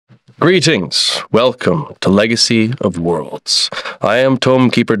Greetings. Welcome to Legacy of Worlds. I am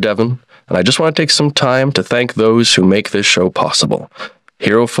Tomekeeper Devon, and I just want to take some time to thank those who make this show possible.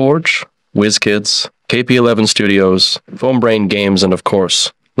 Hero Forge, WizKids, KP11 Studios, Foambrain Games, and of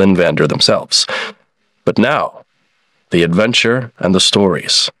course, Lynn Vander themselves. But now, the adventure and the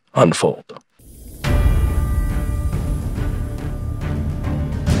stories unfold.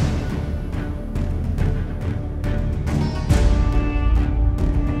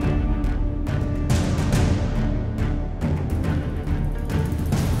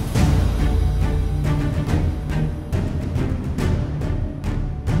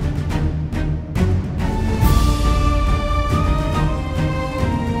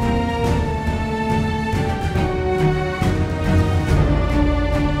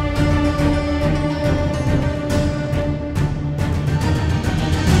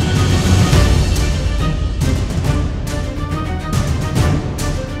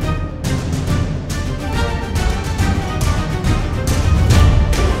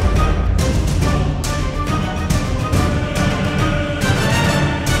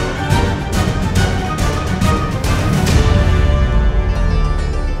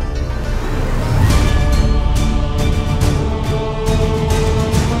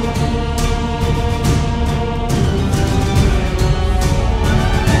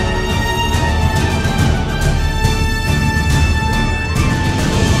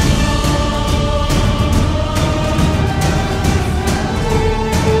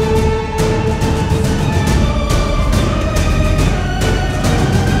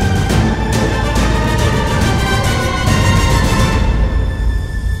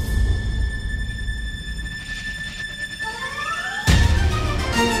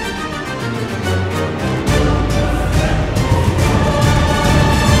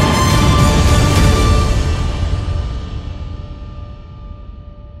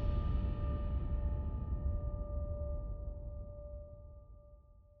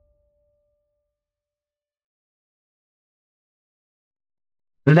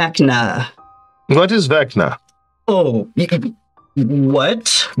 Vecna. What is Vecna? Oh,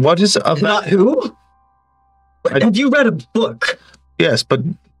 what? What is a Not who? Have you read a book? Yes, but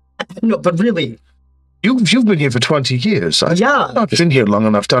No, but really. you've been here for 20 years. I've Yeah. not been here long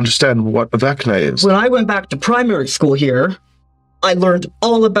enough to understand what a Vecna is. When I went back to primary school here, I learned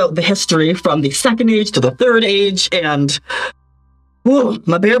all about the history from the Second Age to the Third Age, and whew,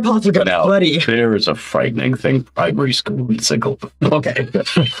 my bear paws are getting sweaty. There is a frightening thing. Primary school and single. Okay.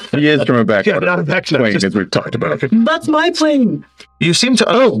 He is from a background. Yeah, not a Vecna. Plane, Just- as we've talked about. That's my plane, You seem to...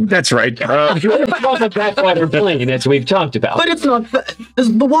 Oh, that's right. You're from a backwater plane, as we've talked about. but it's not.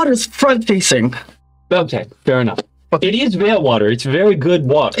 The water's front facing. Okay, fair enough. But- It is Veil water. It's very good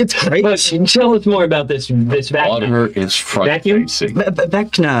water. It's great. But tell us more about this vacuum. Water is Vacuum? front-facing.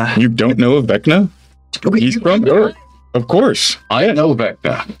 Vecna. You don't know of Vecna? Wait, He's you- from Earth. Of course. I know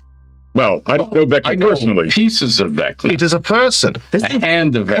Vecna. Well, I don't know Vecna I know personally. pieces of Vecna. It is a person. This The is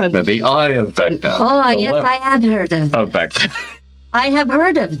hand of Vecna, the eye of Vecna. Oh, the yes, left I have heard of of Vecna. I have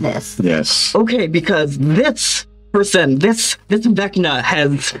heard of this. Yes. okay because this person, this Vecna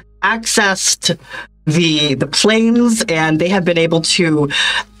has accessed the planes, and they have been able to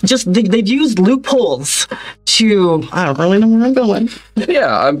they've used loopholes to, I don't really know where I'm going.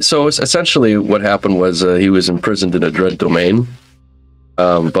 Yeah, so essentially what happened was he was imprisoned in a dread domain,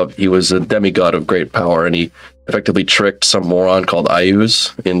 but he was a demigod of great power, and he effectively tricked some moron called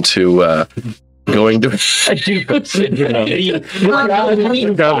Ayuz into going to...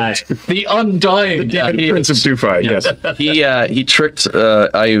 The undying Prince of Dufai, yes. He tricked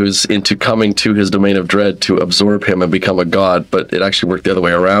Ayuz into coming to his domain of dread to absorb him and become a god, but it actually worked the other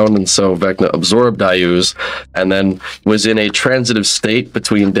way around, and so Vecna absorbed Ayuz and then was in a transitive state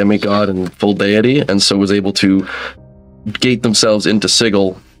between demigod and full deity, and so was able to gate themselves into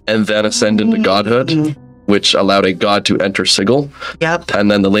Sigil and then ascend into godhood, which allowed a god to enter Sigil. Yep. And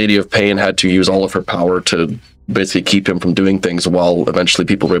then the Lady of Pain had to use all of her power to basically keep him from doing things, while eventually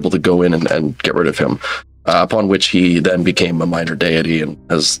people were able to go in and get rid of him. Upon which he then became a minor deity and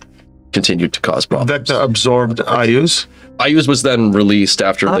has continued to cause problems. Vecna absorbed Ayuz. Ayuz was then released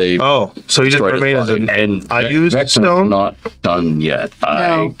after they... Oh, so he just Destroyed his remained as an And Ayuz Vecna's stone? not done yet.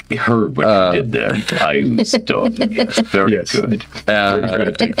 I heard what you did there. Ayuz stone. Yes, very Yes. good.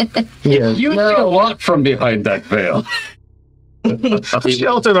 Yeah. You see a lot from behind that veil.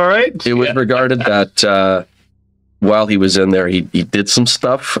 Shelton, all right? It was regarded that while he was in there, he did some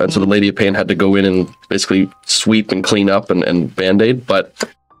stuff, and so the Lady of Pain had to go in and basically sweep and clean up and band-aid, but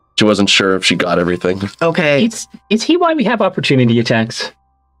she wasn't sure if she got everything. Okay. Is he why we have opportunity attacks?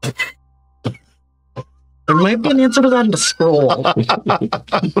 There might be an answer to that in the scroll.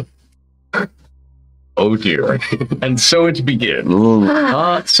 Oh dear. And so it begins.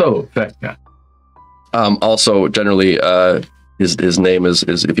 So, Vecna. Also, generally, his name is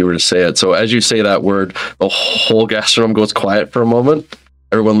if you were to say it. So as you say that word, the whole gastronome goes quiet for a moment.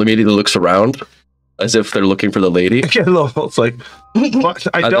 Everyone immediately looks around as if they're looking for the lady. Yeah, it's like, what?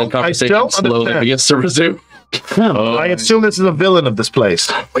 I And then don't conversation slowly understand. begins to resume. I assume this is a villain of this place.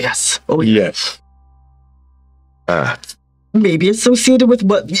 Oh, yes. Yes. Maybe associated with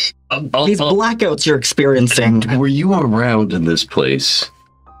what these Also, blackouts you're experiencing. were you around in this place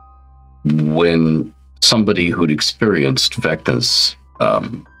when somebody who'd experienced Vecna's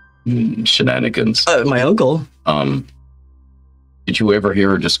shenanigans? My uncle. Did you ever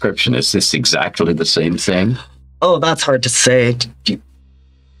hear a description? Is this exactly the same thing? Oh, that's hard to say.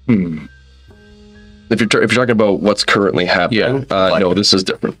 If you're talking about what's currently happening, no, this is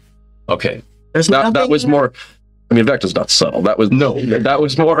different. Okay. There's That nothing. was more. I mean, Vecna's not subtle. That was That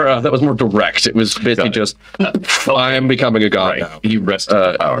was more direct. It was basically just, I'm becoming a god now. He rested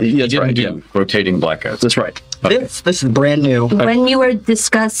the power. yeah, He that's didn't right, do rotating blackouts. That's right. This is brand new. When you were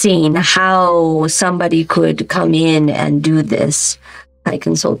discussing how somebody could come in and do this, I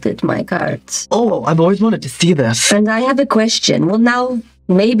consulted my cards. Oh, I've always wanted to see this. And I have a question. Well, now,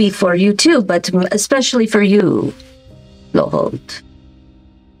 maybe for you too, but especially for you, Loholt.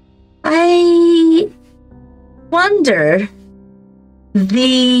 I wonder,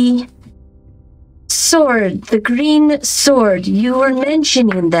 the sword, the green sword, you were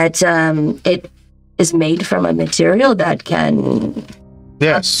mentioning that it is made from a material that can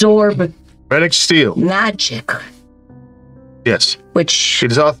Yes, absorb Relic steel. magic, Yes, which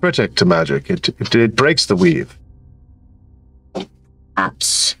it is arthritic to magic. It breaks the weave.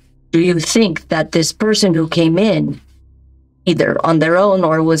 perhaps, do you think that this person who came in, either on their own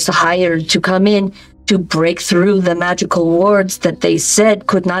or was hired to come in to break through the magical wards that they said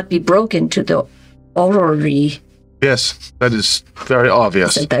could not be broken to the orrery? Yes, that is very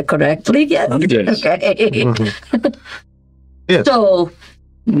obvious. Said that correctly? Yes. Yes. Okay. Yes. So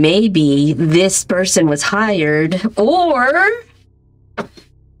maybe this person was hired, or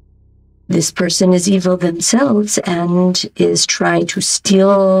this person is evil themselves and is trying to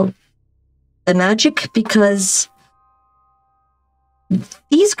steal the magic, because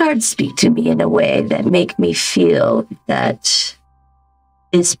these cards speak to me in a way that make me feel that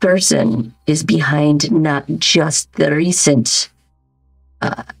this person is behind not just the recent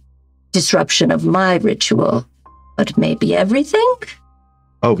disruption of my ritual, but maybe everything?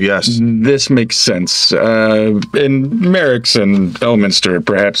 Oh, yes. This makes sense. In Merrick's and Elminster,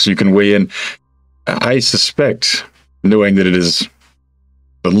 perhaps you can weigh in. I suspect, knowing that it is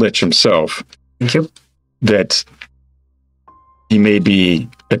the Lich himself, Thank you. that he may be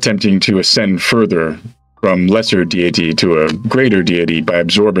attempting to ascend further from lesser deity to a greater deity by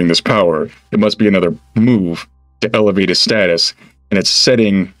absorbing this power. It must be another move to elevate his status, and it's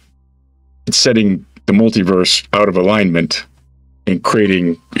setting the multiverse out of alignment and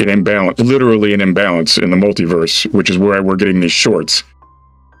creating an imbalance, literally an imbalance in the multiverse, which is where we're getting these shorts.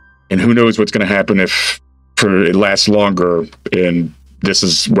 And who knows what's going to happen if it lasts longer and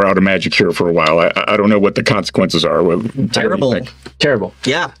we're out of magic here for a while. I don't know what the consequences are. Terrible. Terrible.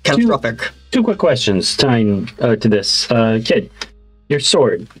 Yeah, catastrophic. Two quick questions tying to this. Kid, your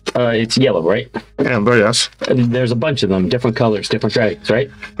sword, it's yellow, right? Amber, yes. There's a bunch of them, different colors, different dragons, right?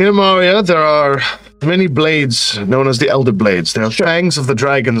 In Imaria, there are many blades known as the Elder Blades. They are fangs of the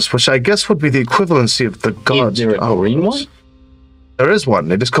dragons, which I guess would be the equivalency of the gods. Is there a green one? There is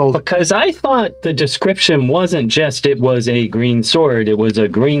one. It is called... Because I thought the description wasn't just it was a green sword, it was a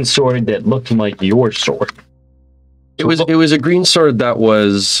green sword that looked like your sword. It was a green sword that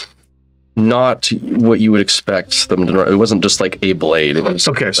was not what you would expect them to. It wasn't just like a blade. It was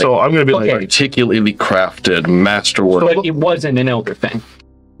Okay, so I'm going to be like... particularly crafted masterwork. But it wasn't an elder thing.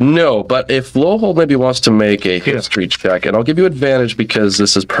 No, but if Lowhold maybe wants to make a history check, and I'll give you advantage because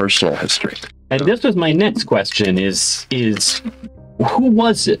this is personal history. And this was my next question is who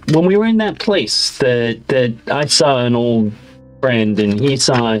was it when we were in that place that I saw an old friend and he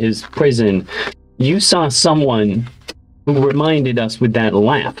saw his prison? You saw someone who reminded us with that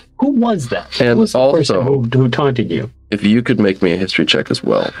laugh. Who was that? And who was the also- person who taunted you? If you could make me a history check as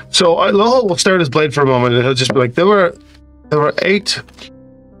well. So Lohol will stare at his blade for a moment, and he'll just be like, there were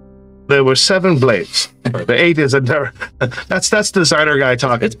 7 blades. The 8 is that's the designer guy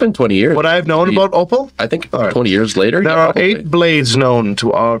talking. It's been 20 years. What I've known about Opal, I think All right. 20 years later. there yeah, are probably. 8 blades known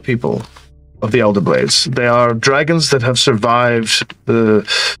to our people of the Elder Blades. They are dragons that have survived the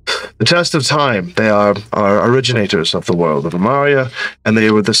test of time. They are originators of the world of Imaria, and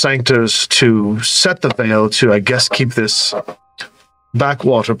they were the sanctors to set the veil to, I guess, keep this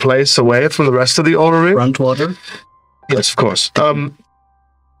backwater place away from the rest of the orrery. Frontwater. Yes, of course.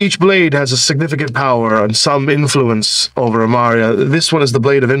 Each blade has a significant power and some influence over Imaria. This one is the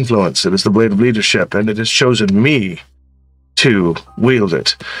blade of influence. It is the blade of leadership, and it has chosen me to wield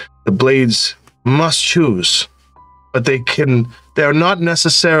it. The blades must choose, but they are not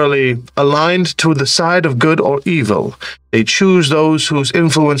necessarily aligned to the side of good or evil. They choose those whose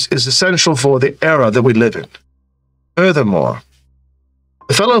influence is essential for the era that we live in. Furthermore,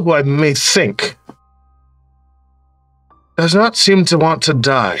 the fellow who I may think does not seem to want to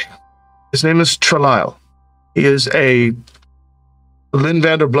die. His name is Toril. He is a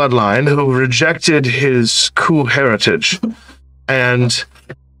Linvander bloodline who rejected his coup heritage. And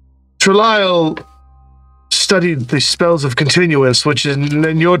Toril studied the spells of continuance, which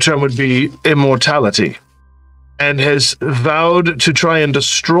in your term would be immortality, and has vowed to try and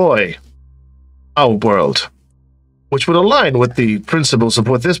destroy our world, which would align with the principles of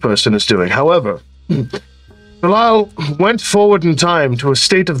what this person is doing. However, Toril went forward in time to a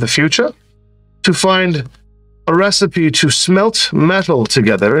state of the future to find a recipe to smelt metal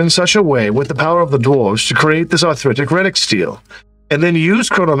together in such a way with the power of the dwarves to create this arthritic relic steel, and then use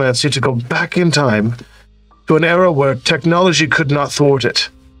chronomancy to go back in time to an era where technology could not thwart it.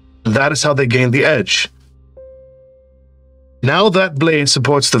 That is how they gained the edge. Now that blade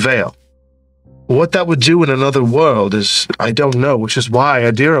supports the Veil. What that would do in another world is, I don't know, which is why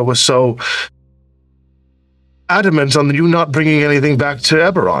Adira was so adamant on you not bringing anything back to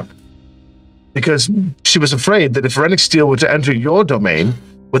Eberron. Because she was afraid that if Relic Steel were to enter your domain,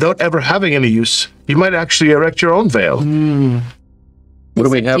 without ever having any use, you might actually erect your own veil. What do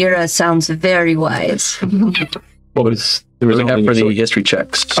we have? Adira sounds very wise. What was there was have for the history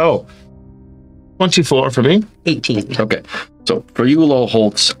checks? Oh, 24 for me. 18. Okay. So for you, Lowell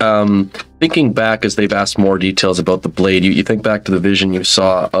Holtz, thinking back as they've asked more details about the blade, you think back to the vision you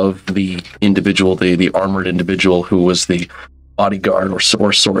saw of the individual, the armored individual who was the bodyguard or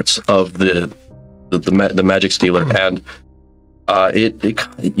sorts of the magic stealer, and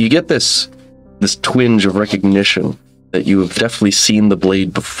you get this twinge of recognition that you have definitely seen the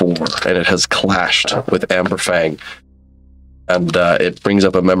blade before, and it has clashed with Amberfang, and it brings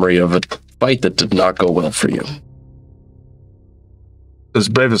up a memory of a fight that did not go well for you. It's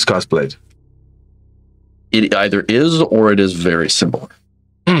Bravescott's blade. It either is or it is very similar,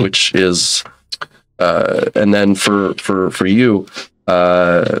 which is, and then for you,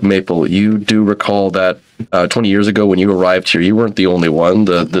 Maple, you do recall that 20 years ago when you arrived here, you weren't the only one.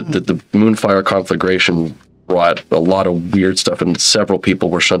 The Moonfire conflagration brought a lot of weird stuff, and several people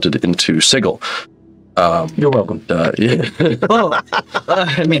were shunted into Sigil. You're welcome. Yeah. Oh,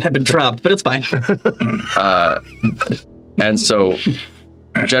 I mean, I've been trapped, but it's fine. And so,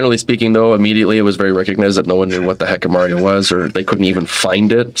 generally speaking, though, immediately it was very recognized that no one knew what the heck Imaria was, or they couldn't even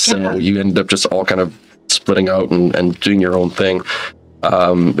find it. So you ended up just all kind of splitting out and doing your own thing.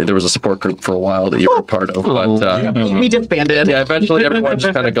 There was a support group for a while that you were part of, but We disbanded. yeah, eventually everyone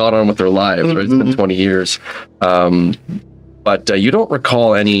just kind of got on with their lives. Right? It's been 20 years, but you don't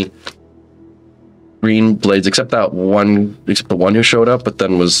recall any green blades except the one who showed up, but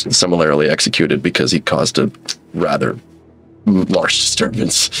then was similarly executed because he caused a rather large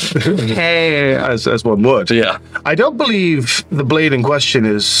disturbance. Hey. As one would. Yeah. I don't believe the blade in question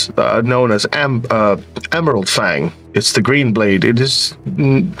is known as Emerald Fang. It's the green blade. It is,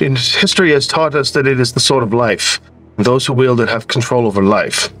 in history has taught us that it is the sword of life. Those who wield it have control over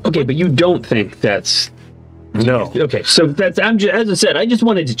life. Okay, but you don't think that's... No. Okay, so that's, as I said, I just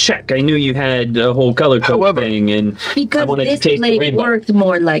wanted to check. I knew you had a whole color code thing, and I Because wanted this to taste the blade rainbow. worked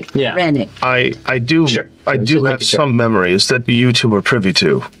more like Yeah. Rennick. I do Sure. I Just do making have sure. some memories that you two were privy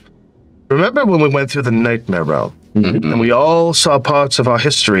to. Remember when we went through the Nightmare Realm? And we all saw parts of our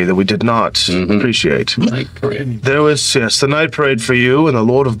history that we did not appreciate. There was, yes, the Night Parade for you and the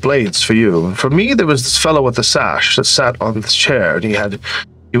Lord of Blades for you. And for me, there was this fellow with the sash that sat on this chair, and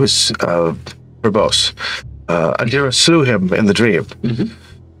he was verbose. Adira slew him in the dream.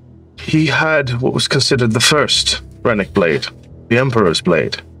 He had what was considered the first Rennick blade, the Emperor's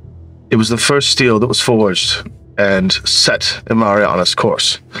blade. It was the first steel that was forged and set Imaria on its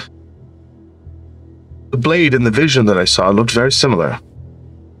course. The blade in the vision that I saw looked very similar.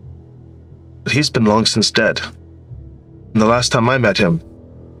 But he's been long since dead. And the last time I met him,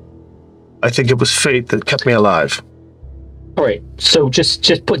 I think it was fate that kept me alive. All right, so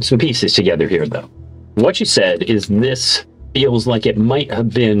just put some pieces together here, though. What you said is this feels like it might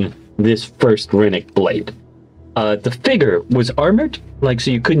have been this first Rennick blade. The figure was armored, like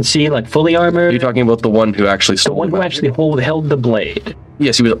so you couldn't see, like fully armored. You're talking about the one who actually The stole one who actually held the blade.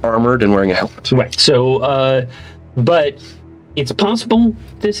 Yes, he was armored and wearing a helmet. Right. So, but it's possible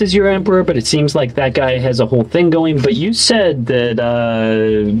this is your emperor, but it seems like that guy has a whole thing going. But you said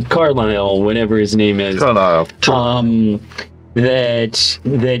that Carlisle, whatever his name is, Carlisle.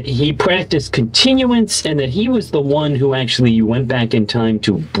 that he practiced continuance, and that he was the one who actually went back in time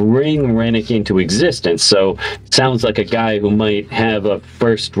to bring Rennick into existence. So sounds like a guy who might have a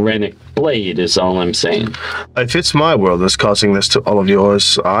first Rennick blade, is all I'm saying. If it's my world that's causing this to all of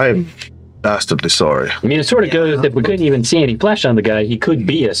yours, I'm dastardly sorry. I mean, it sort of goes, if we couldn't even see any flesh on the guy, he could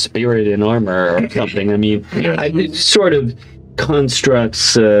be a spirit in armor or something. I mean, it sort of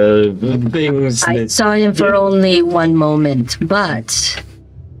constructs things I that... saw him for only one moment, but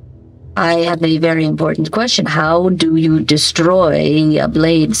I have a very important question. How do you destroy a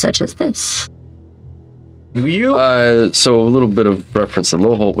blade such as this? So a little bit of reference that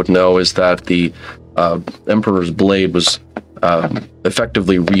Loholt would know is that the Emperor's blade was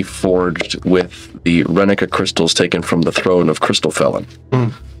effectively reforged with the Renica crystals taken from the throne of Crystal Felon,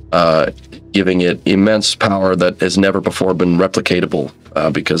 giving it immense power that has never before been replicatable,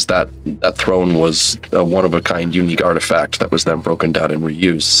 because that throne was a one-of-a-kind unique artifact that was then broken down and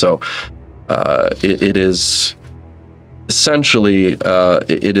reused. So it is essentially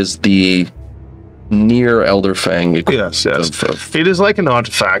it is the near Elderfang equivalent. Yes. It is like an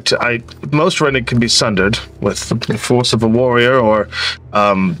artifact. Most Rennick can be sundered with the force of a warrior or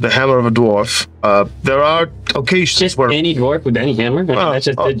the hammer of a dwarf. There are occasions Just where any dwarf with any hammer? That's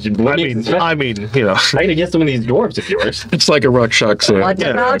just, I mean, you know. I gotta get some of these dwarves of yours. It's like a Rakshak. What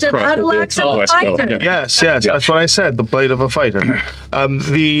about an Adalax of a fighter? Yes, that's what I said. The blade of a fighter.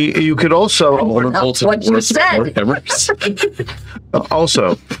 You could also That's what you said.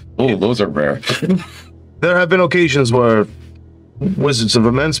 also. Oh, those are rare. There have been occasions where wizards of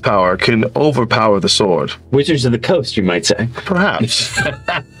immense power can overpower the sword. Wizards of the Coast, you might say. Perhaps.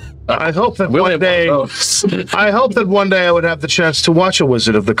 I hope that one day I would have the chance to watch a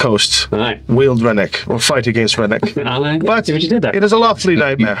wizard of the coast wield Rennick or fight against Rennick. But see what you did there. It is a lovely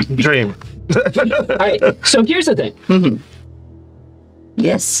nightmare dream. All right, so here's the thing. Mm-hmm.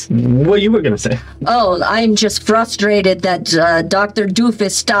 Yes. What you were gonna say? Oh, I'm just frustrated that Dr.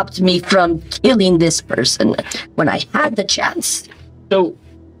 Doofus stopped me from killing this person when I had the chance. So,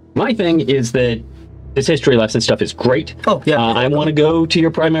 my thing is that this history lesson stuff is great. Oh, yeah. I want to go to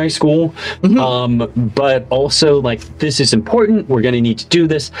your primary school, but also, like, this is important. We're going to need to do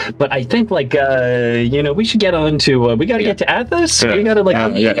this. But I think, like, we should get on to, we got to get to Athas. We got to,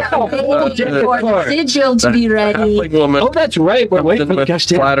 For sigil to be ready. Oh, that's right. We're waiting for the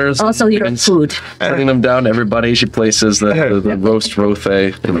platters. Also, your food. Sending them down to everybody. She places the roast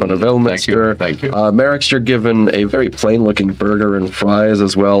rothe in front of Elminster. Thank you. Merrick's, you're given a very plain-looking burger and fries,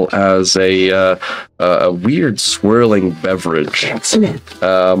 as well as a weird swirling beverage. They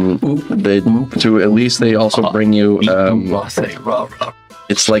also bring you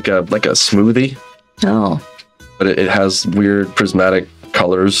it's like a smoothie. Oh. But it has weird prismatic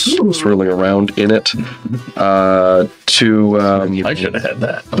colors swirling around in it. I should have had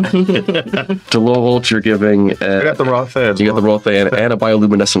that. To Loholt, you're giving I got the raw thing. you got the Rothe and a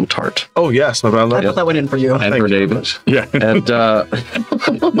bioluminescent tart. Oh yes, my man. I thought that went in for you. And for David. Yeah. And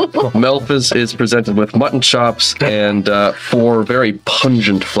Melf is presented with mutton chops and 4 very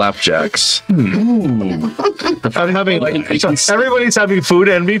pungent flapjacks. I'm having everybody's having food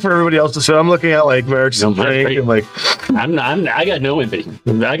envy for everybody else's food. I'm looking at like Merrick's drink and like I got no envy.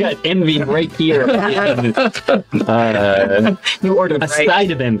 I got envy right here. You ordered a side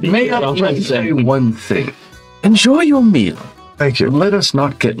of envy. May I say one thing? Enjoy your meal. thank you. Let us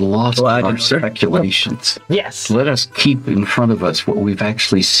not get lost in our speculations. Yes. Let us keep in front of us what we've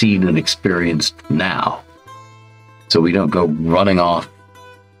actually seen and experienced now. So we don't go running off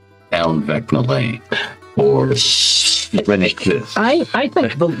down Vecna Lane or Rennick this. I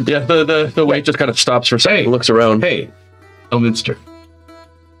think the weight just kind of stops for a second, looks around. Hey, Elminster.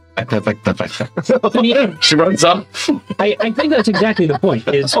 She runs up. I think that's exactly the point.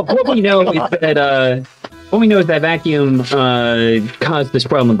 Is what we know is that vacuum caused this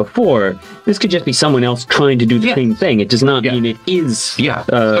problem before. This could just be someone else trying to do the same thing. It does not mean it is. It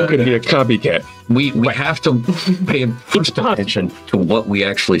could be a copycat. We have to pay first attention to what we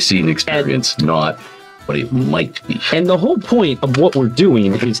actually see and experience, not what it might be. And the whole point of what we're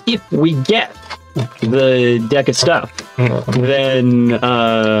doing is if we get the deck of stuff, then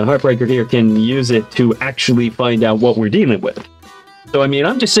Heartbreaker here can use it to actually find out what we're dealing with. So I mean,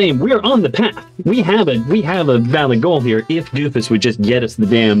 I'm just saying we're on the path. We have a valid goal here. If Doofus would just get us the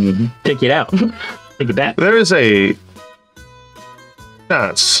damn ticket out, take it back. There is a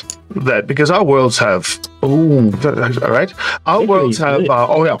chance that because our worlds have all right, our worlds have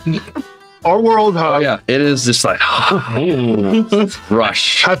Our world Oh yeah, it is just like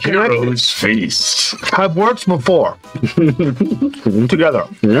rush. have Heroes feast. have worked before together,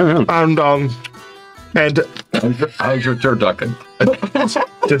 Yeah. and How's your turducken?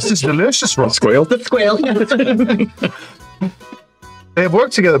 this is delicious, Ross. Squeal. The squeal. They have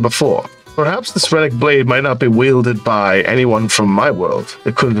worked together before. Perhaps this relic blade might not be wielded by anyone from my world.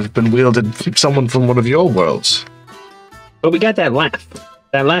 It could have been wielded from someone from one of your worlds. But we got that laugh.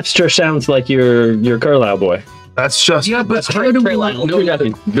 That laugh sure sounds like your Carlisle boy. That's just But how do we Toril.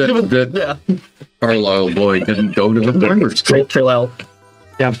 know that Carlisle boy didn't go to the primary school? Toril.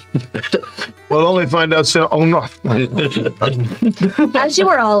 Yeah. we'll only find out soon. Oh no! As you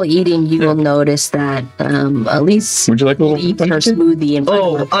are all eating, you will notice that Elise Would you like a little? eats her smoothie in front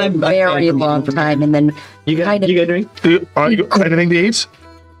of her for a very long time, and then You got Kind of- you got a drink? Are you anything to eat?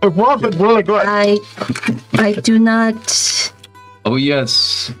 It wasn't really good. I do not Oh,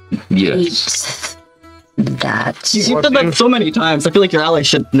 yes. Yes. eat that. You've done that so many times. I feel like your ally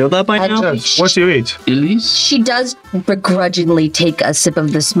should know that by now. Yes. What do you eat? Elise? She does begrudgingly take a sip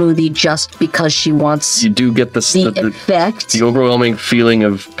of the smoothie just because she wants You do get this the the effect. overwhelming feeling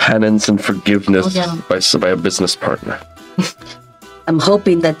of penance and forgiveness by a business partner. I'm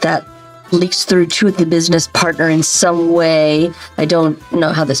hoping that leaks through to the business partner in some way. I don't know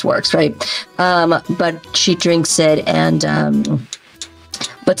how this works, right? But she drinks it and,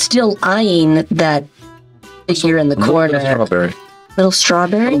 but still eyeing that figure in the corner. Strawberry. Little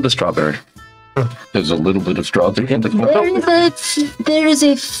strawberry? The strawberry. There's a little bit of strawberry in the corner. There is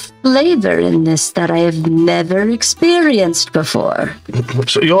a flavor in this that I have never experienced before.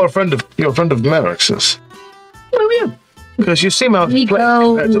 So you're a friend of Merrick's. Oh, yeah. Because you seem out We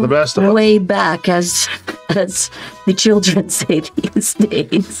compared to the rest of go us. way back, as the children say these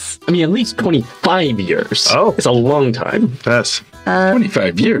days. I mean, at least 25 years. Oh. It's a long time. Yes.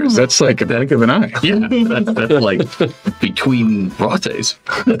 25 years. That's like a blink of an eye. Yeah, that's like between lattes.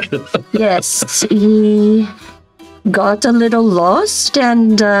 Yes, he got a little lost,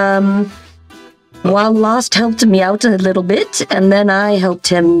 and while lost, helped me out a little bit, and then I helped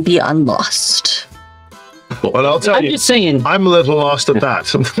him be unlost. Well, I'll tell I'm you, just saying, I'm a little lost at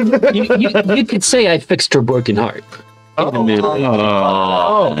that. you could say I fixed her broken heart. Oh,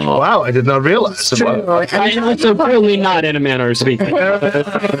 wow, I did not realize. True. I'm also clearly not in a manner of speaking. Not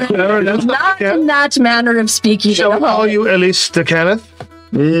in that manner of speaking Shall at we call all. you Elise de Kenneth?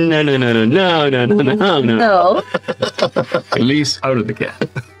 No. No, Elise out of the cat.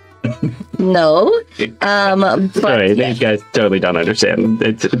 no. Sorry, these guys totally don't understand.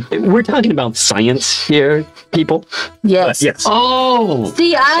 We're talking about science here, people. Yes. Yes. Oh!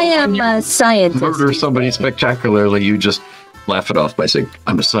 See, I am a scientist. Murder somebody spectacularly, you just laugh it off by saying,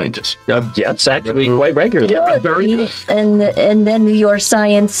 I'm a scientist. Yes, actually, quite regularly. And then your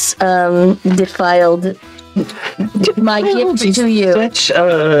science defiled my gift to you. Such,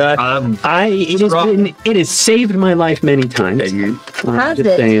 it has saved my life many times. Has it?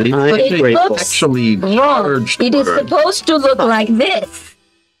 I'm It grateful. looks Actually, wrong. charged It is word. supposed to look like this.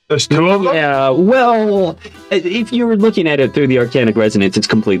 There's two of them? Yeah, well, if you're looking at it through the arcanic resonance, it's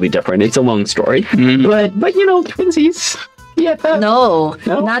completely different. It's a long story, but you know, twinsies. Yeah. No,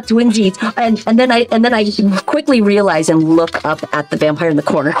 not twinsies. And then I quickly realize and look up at the vampire in the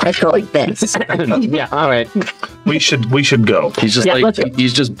corner. I go like this. Yeah. All right. We should go. He's just Yeah, let's go.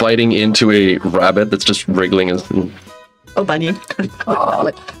 he's just biting into a rabbit that's just wriggling his. Oh, bunny.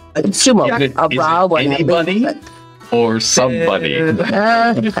 Sumo, a Is raw it one. at anybody? least. Or somebody.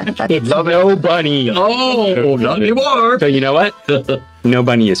 It's no bunny. Oh, not anymore. So you know what? No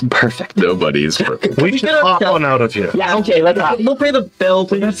bunny is perfect. Nobody is perfect. We should hop on out of here. Yeah. Okay. Let's hop. We'll pay the bill,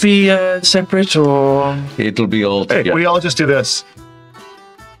 please. Be separate or It'll be all Hey, together. we all just do this.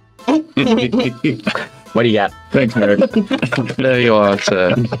 What do you got? Thanks, Merrick. there you are.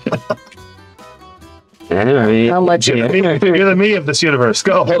 Sir. All right. How much? You're the me of this universe.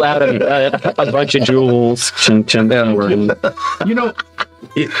 Go. Pull out a bunch of jewels. You know,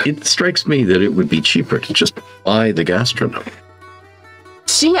 it strikes me that it would be cheaper to just buy the gastronome.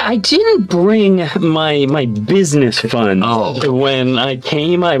 See, I didn't bring my business fund Oh. when I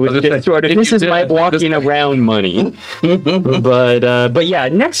came. I was I was gonna just say, sort of if this you is my did, walking around money. but yeah,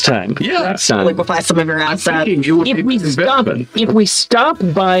 next time. Yeah. Next time. Liquefy some of your assets. If we stop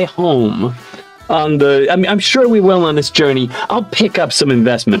by home on the, I'm sure we will on this journey. I'll pick up some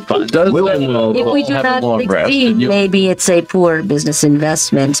investment funds. If we do have a not long rest, succeed, and you- maybe it's a poor business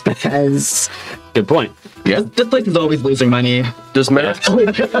investment because Good point. Yeah. This place is always losing money. Does Merrick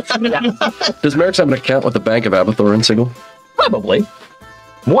does Merrick have an account with the Bank of Abathor and Sigil? Probably.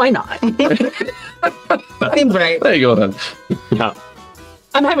 Why not? Seems right. There you go then. Yeah.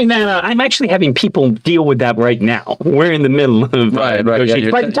 I'm having that. I'm actually having people deal with that right now. We're in the middle of Right. negotiating.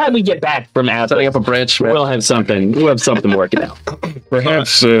 Yeah, By the time we get back from Athas, setting up a branch. we'll have something. We'll have something working out.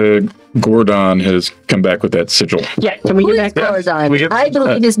 Perhaps Gordon has come back with that sigil. Yeah. Can we Who get is back? Gordon? we get- I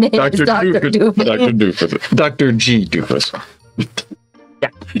believe his name is Dr. Doofus. Dr. Doofus. Dr. G. Doofus.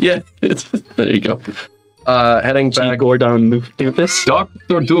 Yeah. There you go. Heading back. Gordon Doofus.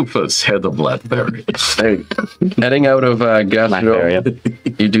 Dr. Doofus, head of Blackberry. Heading out of Blackberry, Gastro,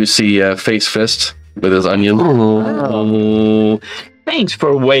 you do see Face Fist with his onion. Oh, thanks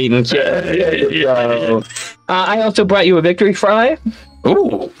for waiting. I also brought you a victory fry.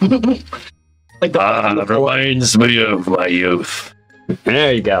 Ooh. Like the Reminds me of my youth.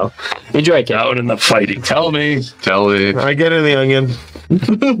 There you go. Enjoy, kid. Out in the fighting. Tell me. I get in the onion.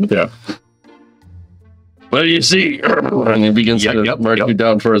 Yeah. Well, you see, and he begins to march you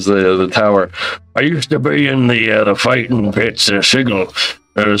down towards the tower. I used to be in the fighting pits, Sigil.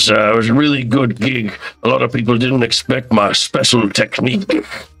 It was a really good gig. A lot of people didn't expect my special technique.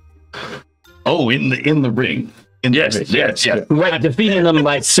 Oh, in the ring. Yes. Right, defeating them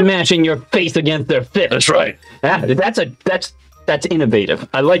by smashing your face against their fist. That's right. That's innovative.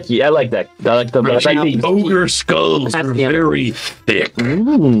 I like you. I like that. I like the Ogre skulls That's were the- very thick.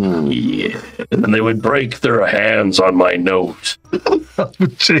 Yeah. And they would break their hands on my nose.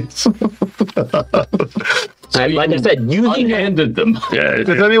 Jeez. like I said, using your Unhanded them. Yeah.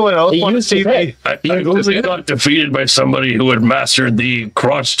 Does anyone else He want to used see his head. me? I only got defeated by somebody who had mastered the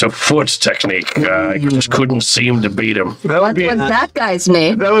crotch to foot technique. I just couldn't seem to beat him. That would What be was that guy's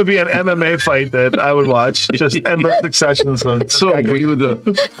name? that would be an MMA fight that I would watch. Just endless successions of. So, were you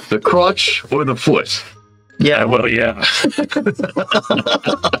the crotch or the foot? Yeah, well, yeah.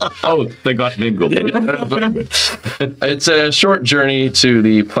 Oh, they got mingled. It's a short journey to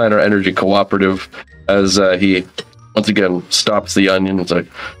the Planner Energy Cooperative as he once again stops the onion. It's like,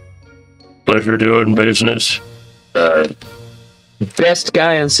 pleasure doing business. best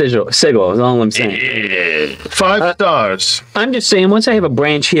guy on Sigil is all I'm saying. Yeah. 5 stars. I'm just saying, once I have a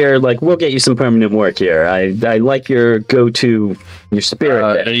branch here, like, we'll get you some permanent work here. I like your go-to, your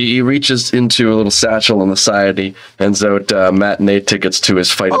spirit. And he reaches into a little satchel on the side. He hands out matinee tickets to his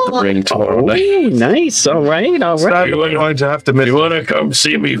fight at the ring tomorrow night. Oh, nice. All right. All right. I'm going to have to miss. You want to come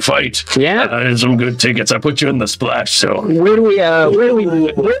see me fight? Yeah. There's some good tickets. I put you in the splash zone. Where do we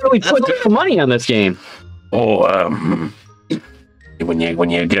put the money on this game? Oh, when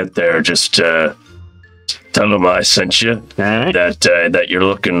you get there, just tell them I sent you. All right. That you're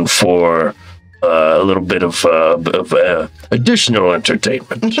looking for a little bit of additional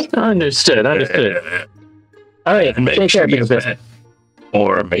entertainment. Understood. All right. And make Take sure care, you Big bet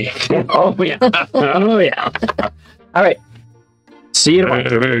for me. Oh yeah. Oh yeah. All right. See you tomorrow.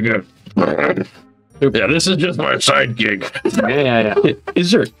 Very good. Yeah, this is just my side gig. Yeah.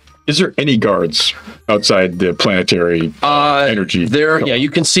 Is there any guards outside the planetary energy? Yeah, you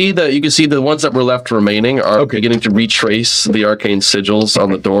can see the ones that were left remaining are beginning to retrace the arcane sigils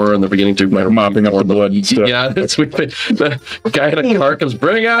on the door, and they're beginning to Mopping up the blood and stuff. Yeah, that's what the guy in a car comes,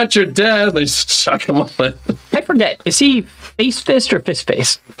 bring out your dead. They suck him off. I forget. Is he face fist or fist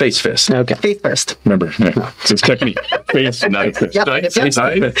face? Face fist. Okay. Face first. Remember, it's technique. Face, knife. Yep. Nice. Yep.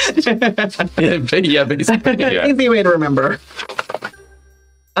 Yeah, basically. Yeah. Easy way to remember.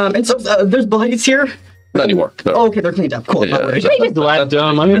 And so there's blades here. Not anymore. No. Oh, okay, they're cleaned up. Cool. Not worried. They just left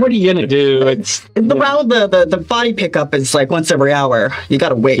them. I mean, what are you gonna do? It's The round, the body pickup is like once every hour. You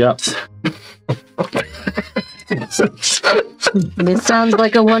gotta wait. Yep. This sounds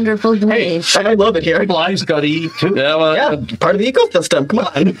like a wonderful day. I love it here. Flies got to eat too. Yeah, well, Yeah, part of the ecosystem. Come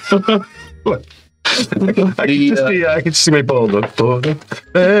on. I can see my ball.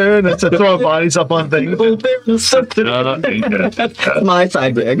 And it's throw bodies up on things. My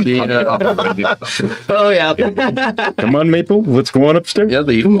side gig. Oh yeah. Come on, Maple. Let's go on upstairs. yeah,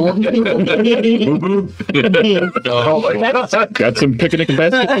 Got some picnic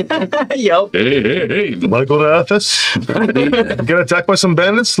baskets. Yep. Hey. Want to go to Athas? Get attacked by some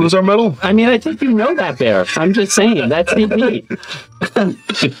bandits? Lose our medal? I mean, I think you know that, Bear. I'm just saying. That's the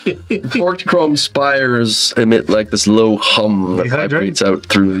forked chrome spires emit like this low hum that Dehydrate? vibrates out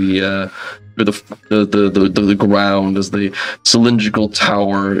through the ground as the cylindrical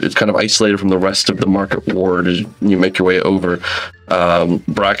tower is kind of isolated from the rest of the market ward as you make your way over.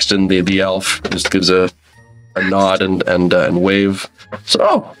 Braxton, the elf, just gives a nod and wave.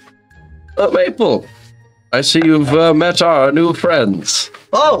 So, Maple, I see you've met our new friends.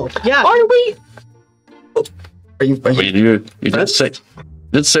 Oh yeah. Are we? Are you? I mean, you did say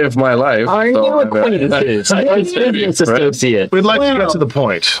Did save my life. Are you so acquaintances? Business associate. We'd like to get to the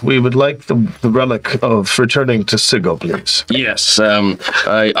point. We would like the relic of returning to Sigil, please. Yes,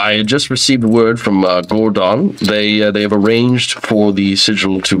 I had just received word from Gordon. They have arranged for the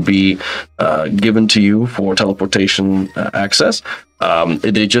sigil to be given to you for teleportation access.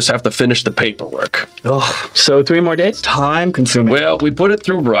 They just have to finish the paperwork. Oh, So 3 more days? time consuming. Well, we put it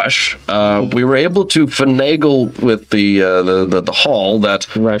through Rush. We were able to finagle with the hall that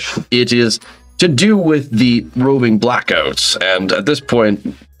Rush. it is to do with the roving blackouts, and at this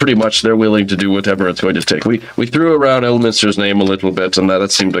point, pretty much they're willing to do whatever it's going to take. We threw around Elminster's name a little bit, and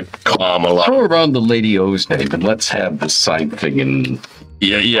that seemed to calm a lot. Throw around the Lady O's name and let's have this side thing in.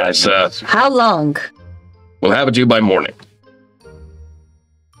 Yes. How long? We'll have it to you by morning.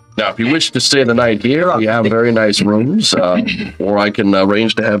 Now, if you wish to stay the night here, we have very nice rooms, or I can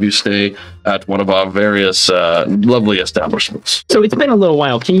arrange to have you stay at one of our various lovely establishments. So it's been a little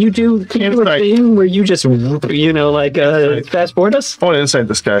while. Can you do a thing where you just, fast forward us? I want to insight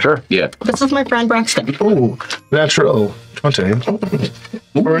this guy. Sure. Yeah. This is my friend Braxton. Ooh, natural 20.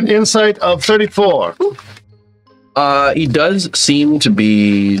 For an insight of 34. He does seem to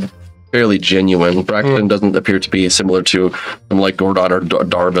be fairly genuine. Braxton doesn't appear to be similar to them like Gordon or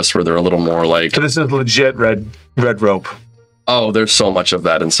Darvis, where they're a little more like... So this is legit red rope. Oh, there's so much of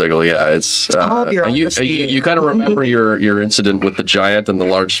that in Sigil. Yeah, it's you kind of remember your incident with the giant and the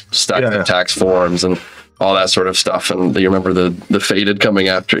large stack of tax forms and all that sort of stuff, and you remember the faded coming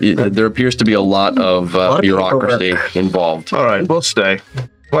after. There appears to be a lot of bureaucracy involved. All right, we'll stay.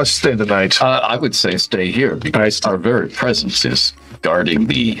 Let's stay the night. I would say stay here because our very presence is guarding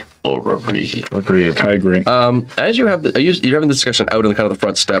the Oerth. Agreed. I agree. As you have you're having the discussion out in kind of the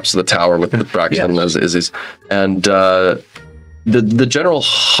front steps of the tower with Braxton and the general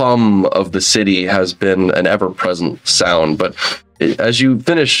hum of the city has been an ever-present sound, but as you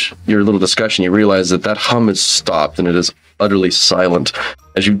finish your little discussion, you realize that hum has stopped and it is utterly silent.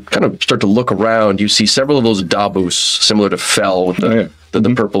 As you kind of start to look around, you see several of those dabus, similar to Fel, with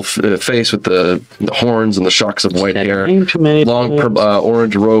the purple face with the horns and the shocks of white hair, long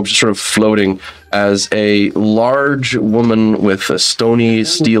orange robes just sort of floating, as a large woman with a stony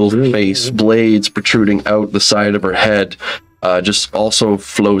steel face, blades protruding out the side of her head, just also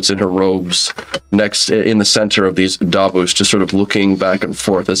floats in her robes next in the center of these dabus, just sort of looking back and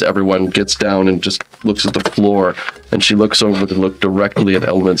forth as everyone gets down and just looks at the floor, and she looks over to look directly at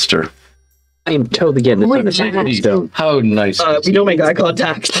Elminster. I am totally getting this understanding. How nice. We don't make eye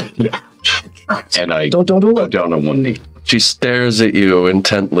contact. And I Don't go down on one knee. She stares at you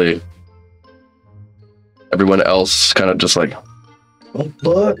intently. Everyone else kind of just like, Don't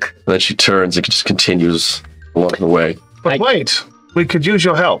look. and then she turns and just continues along the way. But wait, we could use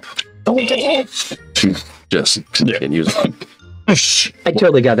your help. She just continues on. I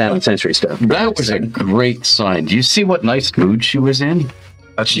totally got that on sensory stuff. That was a great sign. Do you see what nice mood she was in?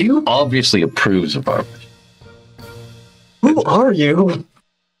 She obviously approves of our. Who are you?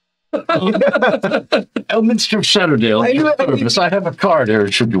 Elminster Shatterdale. I have a card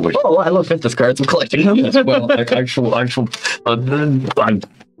here. Should you wish? Oh, I love business cards. I'm collecting them. Yes, well, I shall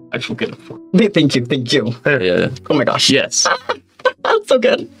get it for you. Thank you. Yeah. Oh my gosh. Yes. That's so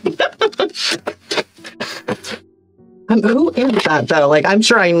good. Who is that, though? Like, I'm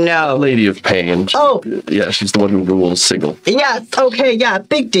sure I know. Lady of Pain. Oh. Yeah, she's the one who rules Sigil. Yes, okay, yeah,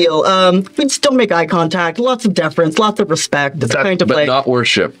 big deal. We'd still make eye contact, lots of deference, lots of respect. It's kind of But like... not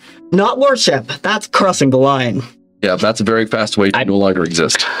worship. Not worship. That's crossing the line. Yeah, that's a very fast way to no longer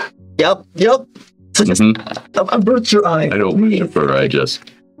exist. Yep. So just avert your eye. I don't worship her. I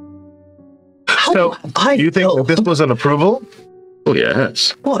just. So, do you think this was an approval? Oh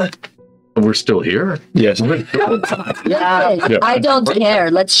yes. What? We're still here. Yes. Yeah, I don't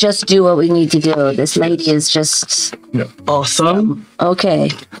care. Let's just do what we need to do. This lady is just Awesome. okay.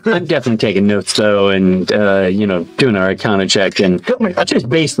 I'm definitely taking notes though, and doing our Arcana check, and just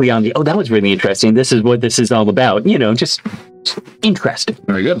basically on the. Oh, that was really interesting. This is what this is all about. Just interesting.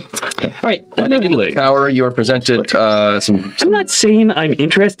 Very good. All right. Tower, you are presented some. I'm not saying I'm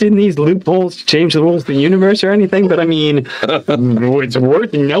interested in these loopholes to change the rules of the universe or anything, but I mean, it's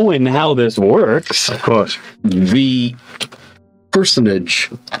worth knowing how this works. Of course. The personage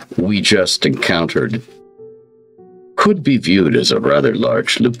we just encountered could be viewed as a rather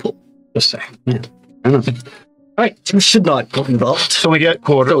large loophole. Just saying. Yeah. I don't know. All right, you should not get involved. So we get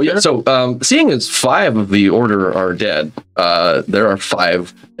quarter. So, seeing as 5 of the Order are dead, there are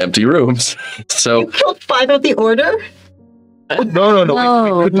 5 empty rooms. So You killed 5 of the Order? No.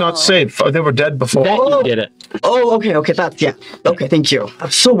 No, we could no. not save. They were dead before. That you did it. Oh, okay, that's, yeah. Okay, thank you.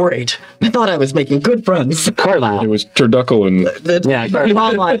 I'm so worried. I thought I was making good friends. It Carlisle. was Turduckle and Yeah,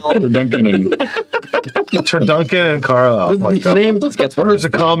 Carlisle. Duncan and Turduncan and Carlisle. Like, Name just gets worse. there's a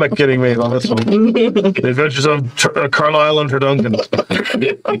comic getting made on this one. The Adventures of Carlisle and Turduncan.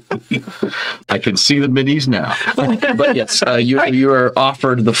 I can see the minis now. But yes, you are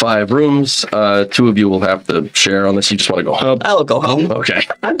offered the 5 rooms. 2 of you will have to share unless you just want to go home. I'll go home. Okay.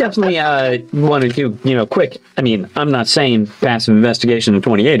 I'm definitely want to do, quick. I mean, I'm not saying passive investigation of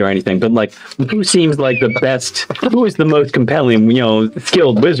 28 or anything, but like, who seems like the best? Who is the most compelling,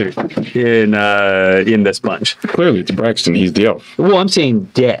 skilled wizard in this bunch? clearly it's Braxton. He's the elf. Well, I'm saying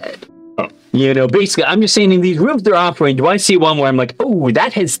dead. Basically, I'm just saying in these rooms they're offering, do I see one where I'm like, oh,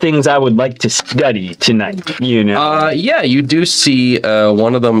 that has things I would like to study tonight, Yeah, you do see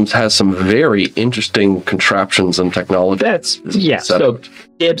one of them has some very interesting contraptions and technology. So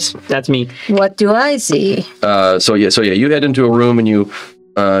dibs, that's me. What do I see? So you head into a room and you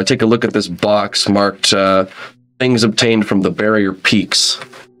take a look at this box marked things obtained from the barrier peaks.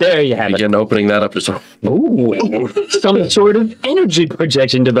 There you have it. Again, opening that up, just Ooh, some sort of energy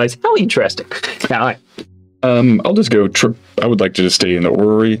projection device. How interesting. All right. I'll just go. I would like to just stay in the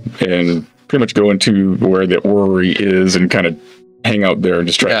orrery and pretty much go into where the orrery is and kind of hang out there and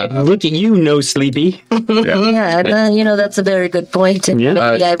just try. Look at you, no sleepy. Yeah, that's a very good point. And Yeah.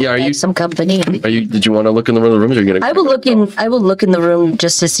 maybe I would are like you- some company. Did you want to look in the rooms? Or are you gonna? I will look in. I will look in the room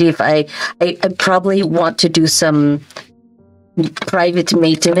just to see if I probably want to do some private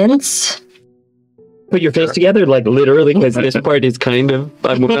maintenance. Put your face together, like literally, because this part is kind of.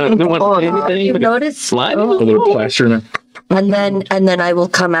 I don't want to say anything. You but notice? slide A little plaster in there. And then I will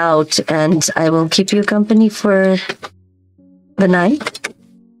come out and I will keep you company for the night.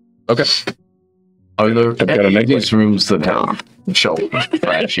 Okay. Are there I've got a any nice- of these rooms that have shelves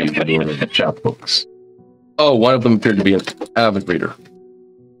flashing the chapbooks? Oh, one of them appeared to be an avid reader.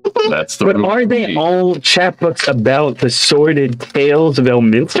 That's the But room. are they all chapbooks about the sordid tales of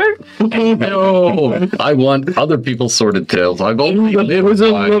Elminster? No, I want other people's sordid tales. I've only It was a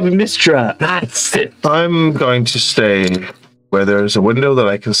lived love by- Mystara. That's it. I'm going to stay where there's a window that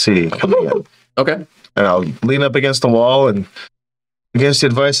I can see coming in. Okay. And I'll lean up against the wall, and against the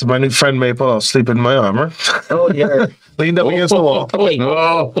advice of my new friend Maple, I'll sleep in my armor. Oh, yeah. Leaned up against the wall.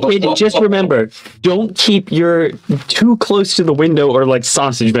 Okay, kid, just remember, don't keep your too close to the window, or like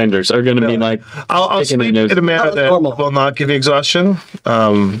sausage vendors are going to be like. I'll Picking sleep the nose. in a manner that Normal. will not give you exhaustion,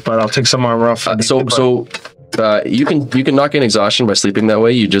 but I'll take some armor off. You can knock in exhaustion by sleeping that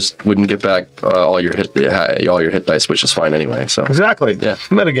way. You just wouldn't get back all your hit dice, which is fine anyway. So Exactly. Yeah.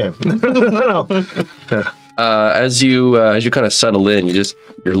 Metagame. as you kind of settle in, you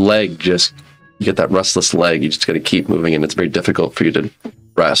get that restless leg. You just got to keep moving, and it's very difficult for you to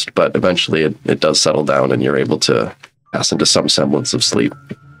rest. But eventually, it does settle down, and you're able to pass into some semblance of sleep.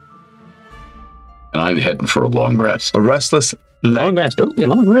 And I'm heading for a long rest. A restless. Long rest. Oh,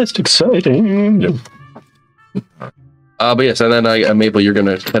 long rest. Exciting. Yep. But yes, and then Maple, you're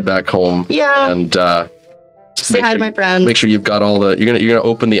gonna head back home. Yeah. And Say hi to my friend. make sure you've got all the. You're gonna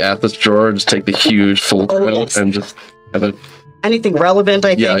open the Athas drawer, just take the huge full print yes. and just have it. Anything relevant, I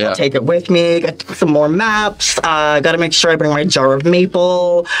think, Yeah, yeah. I'll take it with me. Got some more maps. Got to make sure I bring my jar of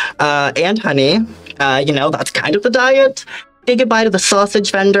maple and honey. That's kind of the diet. Say goodbye to the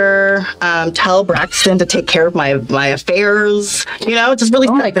sausage vendor. Tell Braxton to take care of my affairs. Just really.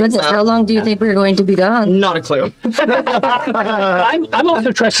 Oh my set things goodness! up. How long do you think we're going to be gone? Not a clue. I'm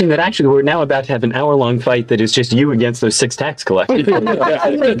also trusting that actually we're now about to have an hour-long fight that is just you against those 6 tax collectors.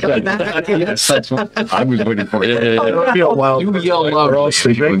 Yes, that's what I was waiting for. It'll be a while. You yell loud. We're all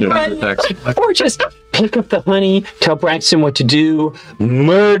sleeping. Or just pick up the honey, tell Braxton what to do,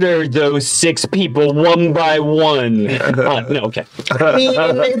 murder those 6 people one by one. No, okay. I mean,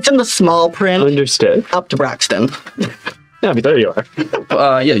 it's in the small print. Understood. Up to Braxton. Yeah, but there you are.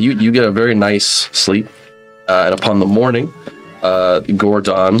 You get a very nice sleep, and upon the morning,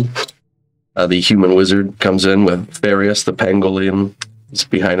 Gordon, the human wizard, comes in with Therius, the pangolian, is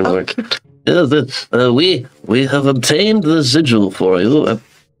behind him. Like, we have obtained the sigil for you.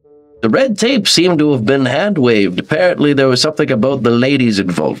 The red tape seemed to have been hand-waved. Apparently, there was something about the ladies'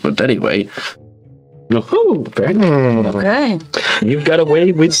 involvement. Anyway, Oh, very nice. Okay. You've got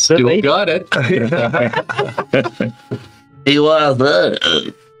away with the Still lady. got it. you are there.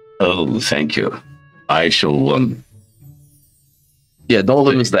 Oh, thank you. I shall. Yeah, don't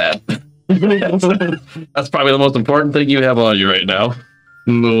lose that. That's probably the most important thing you have on you right now.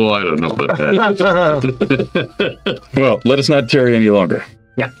 No, I don't know about that. Well, let us not tarry any longer.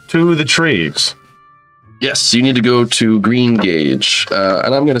 To the trees. Yes, you need to go to Green Gauge.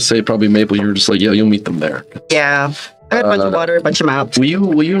 And I'm going to say probably Maple, you're just like, yeah, you'll meet them there. Yeah. I got a bunch of water, a bunch of maps.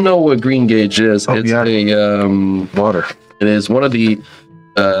 Will you know what Green Gauge is? Oh, It's yeah. a Water. It is one of the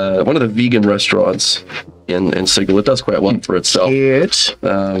vegan restaurants in Sigil. It does quite well for itself. Cute.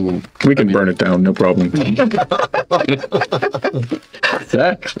 We can burn it down, no problem.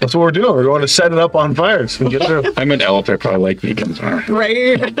 Exactly. That's what we're doing. We're going to set it up on fire so we can get through. I'm an elf. I probably like vegans.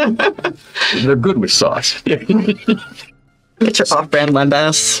 Right. They're good with sauce. Get your off-brand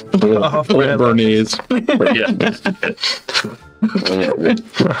Lembas. Bernese.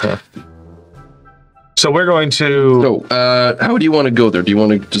 So we're going to. So, how do you want to go there? Do you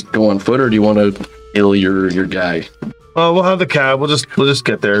want to just go on foot, or do you want to hail your guy? We'll have the cab. We'll just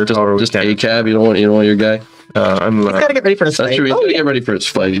get there. Just a cab. You don't want your guy. I'm. He's gotta get ready for his That's fight. true. He's gotta get ready for his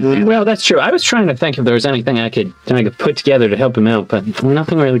fight. Well, that's true. I was trying to think if there was anything I could put together to help him out, but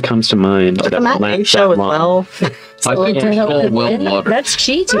nothing really comes to mind. The that matinee lasts show that as long. well. I think To it's help all him well win? water. That's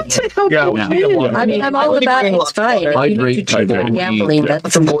cheating. Yeah, we need a water. I mean, I'm all about it. It's fine. If you need to cheat on gambling,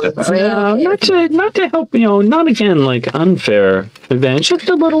 that's No, not to help, not again like unfair advantage, just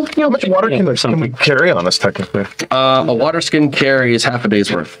a little, How much water or can we something. carry on us, technically? A water skin carry is half a day's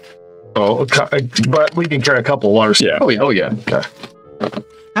worth. Oh, but we can carry a couple of water skins. Yeah. Oh yeah. Okay.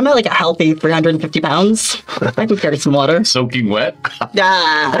 I'm at like a healthy 350 pounds. I can carry some water. Soaking wet.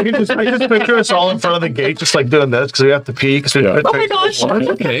 Yeah. I just picture us all in front of the gate, just like doing this because we have to pee. Oh my gosh.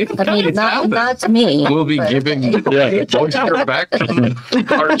 Okay. I mean, not me. We'll be giving moisture back to the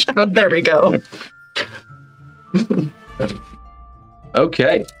parched. There we go.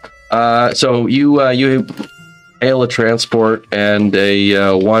 Okay. So you hail a transport and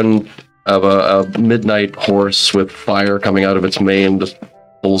one of a midnight horse with fire coming out of its mane just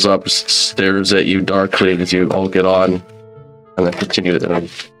pulls up, stares at you darkly as you all get on, and then continue.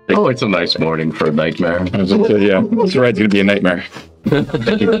 Oh, it's a nice morning for a nightmare. I was gonna say, yeah, it's right. It's gonna be a nightmare.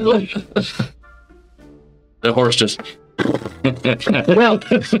 The horse just. Well,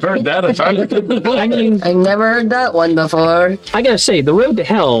 Heard that? I mean, I've never heard that one before. I gotta say, the road to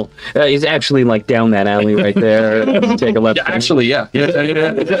hell is actually like down that alley right there. Take a left. Yeah, actually, yeah.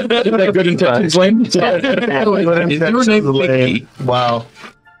 That good intentions, Lane? Is your name Vicky? Wow.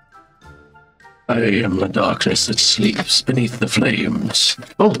 I am the darkness that sleeps beneath the flames.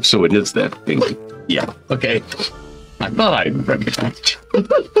 Oh, so it is that thing. Yeah. Okay. I thought I recognized.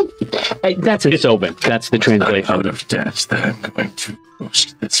 Hey, that's in Sobin. That's the translation. Out of death, that I'm going to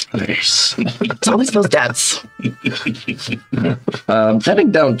roast this place. It's always those dads.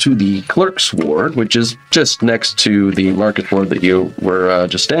 Heading down to the clerk's ward, which is just next to the market ward that you were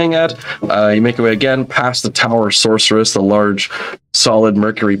just staying at. You make your way again past the Tower Sorceress, the large, solid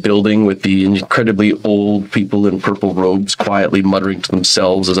Mercury building with the incredibly old people in purple robes quietly muttering to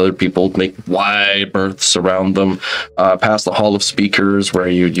themselves as other people make wide berths around them. Past the Hall of Speakers, where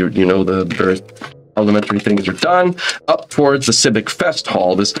you know the various elementary things are done, up towards the Civic Fest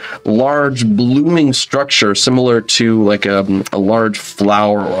Hall, this large blooming structure similar to like a large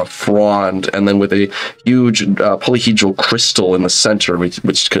flower or a frond, and then with a huge polyhedral crystal in the center,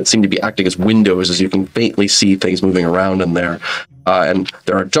 which could seem to be acting as windows as you can faintly see things moving around in there. And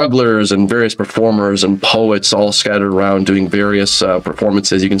there are jugglers and various performers and poets all scattered around doing various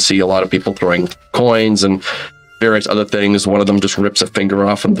performances. You can see a lot of people throwing coins and various other things. One of them just rips a finger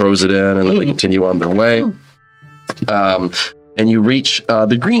off and throws it in, and then they continue on their way. And you reach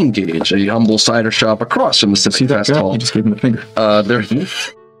the Green Gauge, a humble cider shop across from the Civic Fest Hall. You just gave him the finger.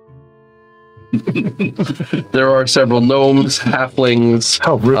 There are several gnomes, halflings,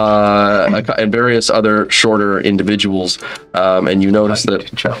 How rude. and various other shorter individuals. And you notice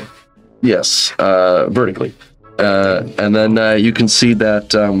that, yes, vertically. And then you can see that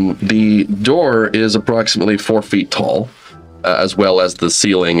the door is approximately 4 feet tall, as well as the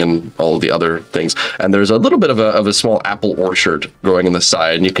ceiling and all of the other things. And there's a little bit of a small apple orchard growing in the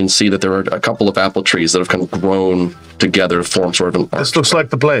side, and you can see that there are a couple of apple trees that have kind of grown together to form sort of an arch. This looks like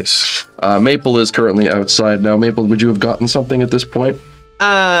the place. Maple is currently outside now. Maple, would you have gotten something at this point?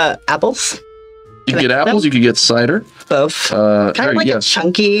 Apples? You can get apples, you can get cider. Both. Kind of like a yes.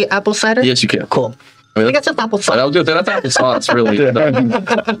 chunky apple cider? Yes, you can. Cool. I I mean, think it's just apple I cider. was gonna say that's applesauce, really.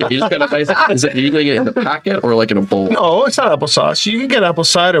 You just got a nice. Is it? Are you gonna get it in the packet or like in a bowl? No, it's not applesauce. You can get apple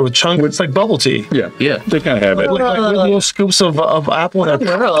cider with chunks. It's like bubble tea. Yeah, Yeah. they kind of have it. Like little scoops of apple. What in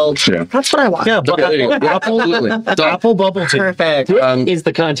the world? Yeah. That's what I want. Yeah, Okay, there you go. apple, apple bubble tea. Perfect. Is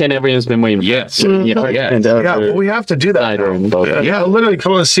the content everyone's been waiting for? Yes. Yeah, Yeah. and, Yeah, but we have to do that. cider and both. Yeah, literally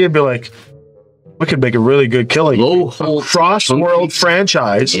come and see it and be like, we could make a really good killing. Low hold Cross world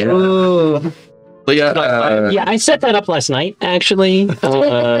franchise. Yeah. Ooh. But yeah, Yeah, I set that up last night, actually.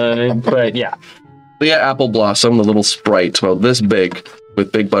 But yeah. Yeah, Apple Blossom, the little sprite, about this big,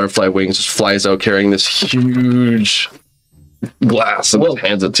 with big butterfly wings, just flies out carrying this huge glass and just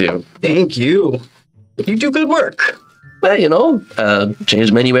hands it to you. Thank you. You do good work. Well, you know, change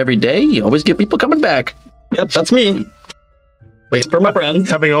the menu every day. You always get people coming back. Yep, that's me. Wait for my friends.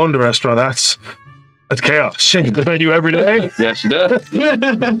 Having owned a restaurant, that's chaos. Change the menu every day. Yes, she does.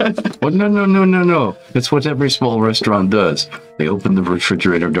 Well, no. That's what every small restaurant does. They open the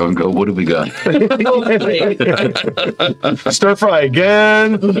refrigerator door and go, what do we got? Stir fry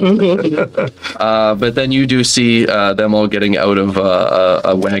again. But then you do see them all getting out of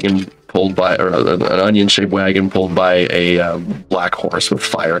a wagon pulled by, or an onion-shaped wagon pulled by a black horse with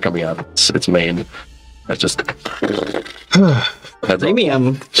fire coming out of its mane. That's just...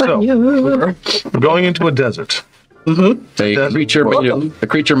 Premium. So, we're going into a desert. A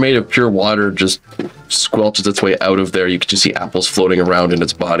creature made of pure water just squelches its way out of there. You can just see apples floating around in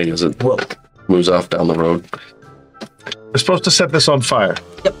its body as it moves off down the road. We're supposed to set this on fire.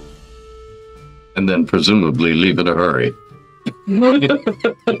 Yep. And then presumably leave in a hurry.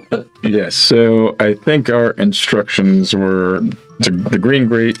 Yes, so I think our instructions were the green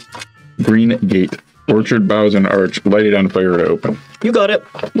gate, orchard, boughs, and arch, lighted on fire to open. You got it.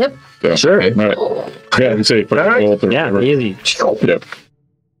 Yep. So, Sure. All right. Yeah, you say bolt or Yeah, whatever. easy. Yep.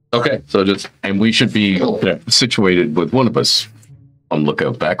 Okay, so just... And we should be situated with one of us on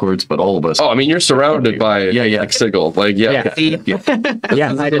lookout backwards, but all of us. Oh, I mean, you're surrounded by like sigil. Like, Yeah, I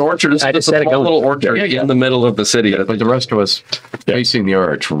an orchard is I just a said it small going. little orchard in the middle of the city. But the rest of us facing the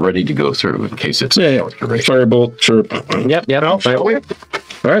arch, ready to go through in case it's Firebolt, sure. Yep.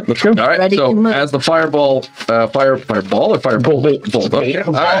 All right, let's go. All right, Ready to so move. as the fireball, fireball or firebolt? Bolt. Okay.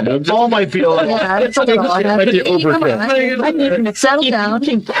 All right. Ball might be a little... Yeah, that's a little. Come on. Settle down. You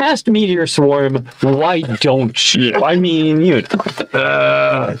can cast Meteor Swarm. Why don't you? I mean, you.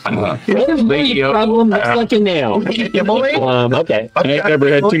 Problem looks like a nail. Okay. I ain't never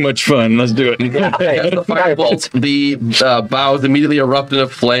had too much fun. Let's do it. As the firebolt, the boughs immediately erupt into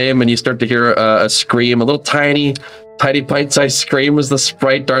flame, and you start to hear a scream, a little tiny pint-sized scream as the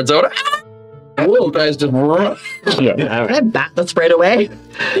sprite darts out. And you guys just run. Yeah. Can I bat the sprite away?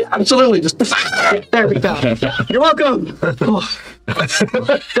 Absolutely, just... There we go. You're welcome.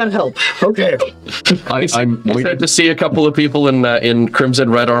 Gotta help. Okay. I'm You start waiting. to see a couple of people in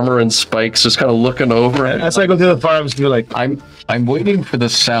crimson red armor and spikes just kind of looking over at As I go through the fire, I'm just going to be like, I'm waiting for the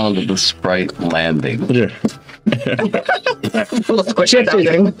sound of the sprite landing. Yeah.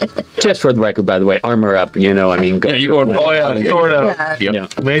 Just for the record, by the way, armor up. You know, I mean, go. Yeah, you going? oh yeah, sword out.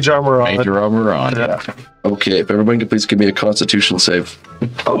 Yep. Mage armor on. Major armor on. Okay, if everyone could please give me a Constitution save.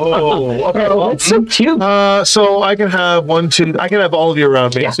 Oh, okay. That's so cute. So I can have 1, 2. I can have all of you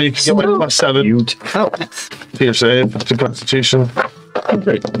around me, so you can get my +7 to your save to Constitution.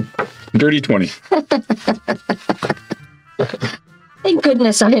 Great. Dirty 20. Thank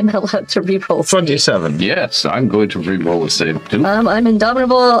goodness I am allowed to reroll. 27. Yes, I'm going to re-roll a save too. I'm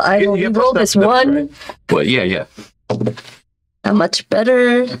indomitable. I will You get reroll this +7, one. Well, yeah. How much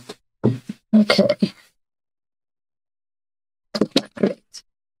better? Okay. Great.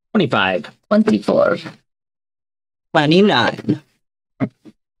 25. 24. 29.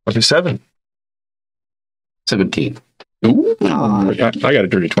 27. 17. Ooh. I got a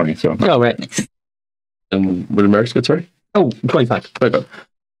dirty 20, so. Oh, right. And what did Merrick's get, sorry? Oh, 25. Okay.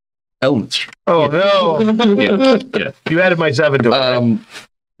 Elements. Oh no! Yeah. You added my 7 to it.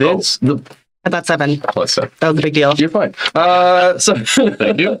 That's the... I thought 7. Plus 7. That was a big deal. You're fine. So...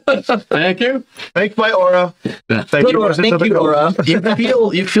 Thank you. Thank you. Thank my aura. Thank you. Aura. Thank you, Aura. you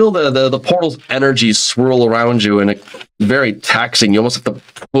feel the portal's energy swirl around you, and it's very taxing. You almost have to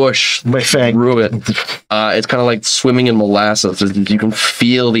push My fang. through it. It's kind of like swimming in molasses. You can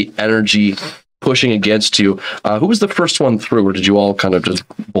feel the energy pushing against you. Who was the first one through, or did you all kind of just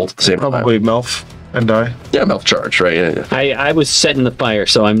bolt at the same Probably Melf and I. time? Yeah, mouth charge, right? Yeah. I was setting the fire,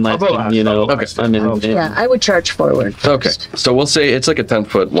 so I'm letting, you know. Okay. I'm in. Yeah, I would charge forward. Okay, so we'll say it's like a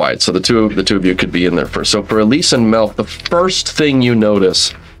 10-foot wide, so the two of you could be in there first. So for Elise and Melf, the first thing you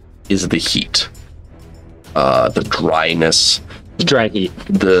notice is the heat, the dryness, Dry heat.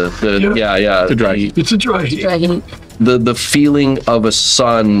 the dry heat. It's a dry heat. Dragon. the feeling of a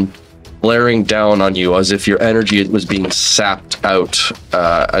sun blaring down on you as if your energy was being sapped out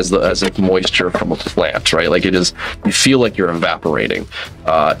as if moisture from a plant, right? Like it is, you feel like you're evaporating.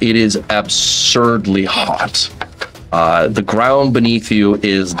 It is absurdly hot. The ground beneath you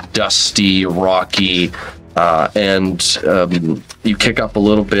is dusty, rocky, and you kick up a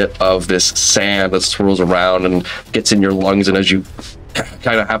little bit of this sand that swirls around and gets in your lungs, and as you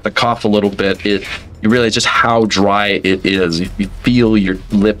kind of have to cough a little bit, you realize just how dry it is. You feel your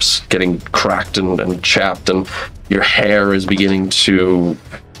lips getting cracked and chapped, and your hair is beginning to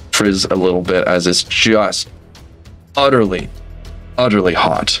frizz a little bit as it's just utterly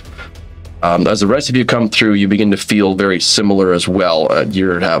hot. As the rest of you come through, you begin to feel very similar as well.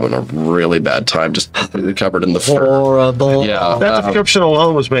 You're having a really bad time, just completely covered in the fur. Horrible. Yeah, That description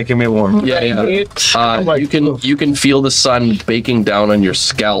alone was making me warm. yeah. You can feel the sun baking down on your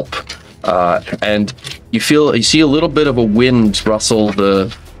scalp, and you see a little bit of a wind rustle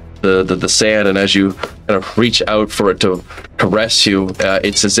the sand, and as you kind of reach out for it to caress you,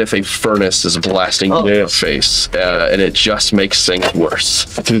 it's as if a furnace is blasting in your face, and it just makes things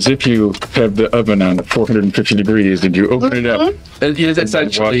worse. It's as if you have the oven on 450 degrees and you open it up.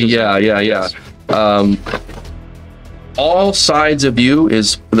 Essentially, yeah. All sides of you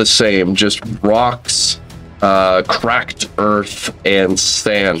is the same, just rocks, cracked earth, and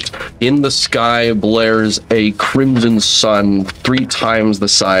sand. In the sky blares a crimson sun 3 times the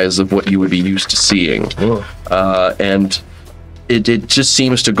size of what you would be used to seeing. And it just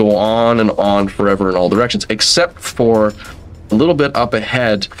seems to go on and on forever in all directions, except for a little bit up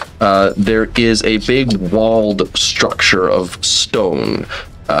ahead. There is a big walled structure of stone.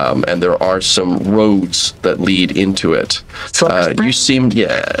 And there are some roads that lead into it.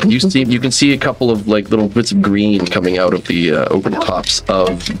 You can see a couple of like little bits of green coming out of the open tops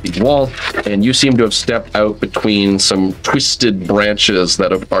of the wall, and you seem to have stepped out between some twisted branches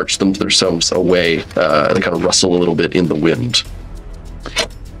that have arched themselves away. They kind of rustle a little bit in the wind.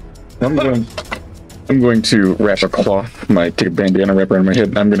 I'm going to wrap a cloth, take a bandana, wrap around my head,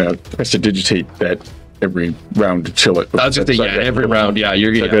 and I'm going to prestidigitate that every round to chill it. Every round,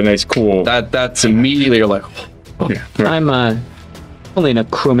 you're like a nice cool. That's immediately you're like, Yeah. I'm pulling a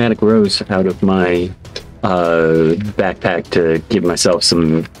chromatic rose out of my backpack to give myself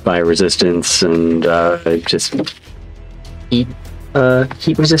some fire resistance and just heat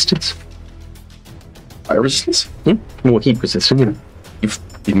resistance. fire resistance. Well, heat resistance. You know. You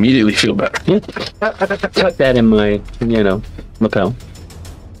immediately feel better. Yeah. Tuck that in my lapel.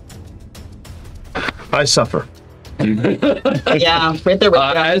 I suffer. Yeah, right there.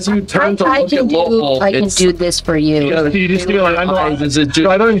 As you turn to I look at can Lowell, do this for you. You just give me like, I don't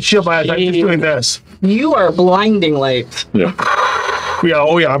even shield my eyes. I'm just doing this. You are blinding light. Yeah. Yeah.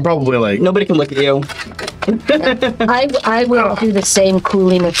 Oh yeah. I'm probably like. Nobody can look at you. I will do the same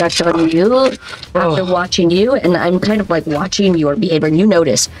cooling effect on you after watching you, and I'm kind of like watching your behavior, and you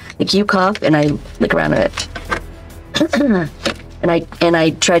notice, like you cough, and I look around at it, and I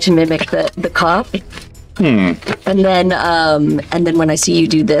try to mimic the cough. And then when I see you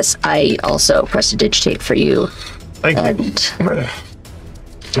do this, I also prestidigitate for you. Thank you.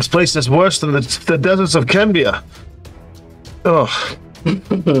 This place is worse than the deserts of Cambia. Oh.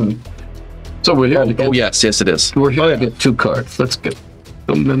 So we're here to get, oh yes, it is. we're here to get 2 cards. Let's get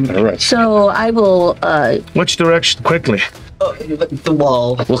them in. All right. So I will. Which direction? Quickly. The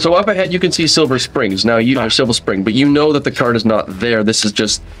wall. Well, so up ahead you can see Silver Springs. Now you are Silver Spring, but you know that the card is not there. This is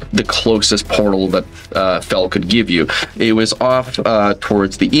just the closest portal that Fell could give you. It was off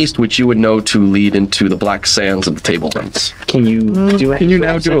towards the east, which you would know to lead into the black sands of the Tablelands. Can you do it? Can you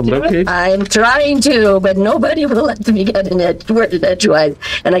now do a locate? I'm trying to, but nobody will let me get in it worded edgewise.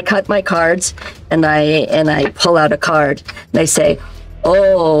 And I cut my cards, and I pull out a card, and I say,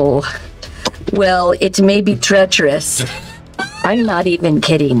 "Oh, well, it may be treacherous." I'm not even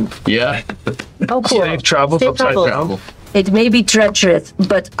kidding. Yeah. Oh, cool. Safe travel Safe upside travel. down. It may be treacherous,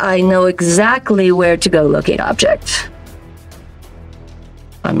 but I know exactly where to go locate object.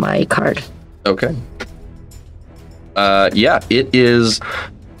 On my card. Okay. Yeah, it is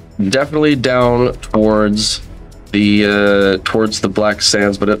definitely down towards the black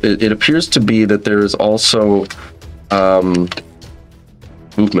sands, but it appears to be that there is also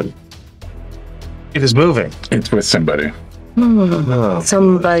movement. It is moving. It's with somebody.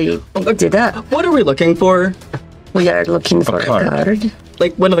 Somebody did that. What are we looking for? We are looking for a card.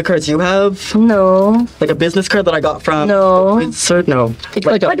 Like one of the cards you have? No. Like a business card that I got from? No. No. It's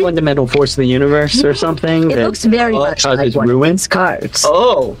like a fundamental force of the universe or something. It looks very much like causes one of ruin. these cards.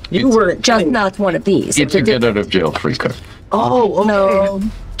 Oh, you were Just not one of these. It's a get out of jail free card. Oh, okay. No.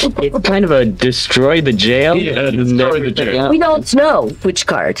 It's kind of a destroy the jail. Yeah, destroy the jail. We don't know which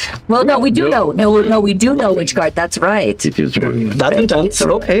card. Well, no, we do know. No, we do know which card. That's right. It is right. That's intense.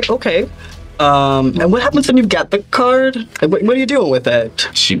 Okay. And what happens when you get the card? What are you doing with it?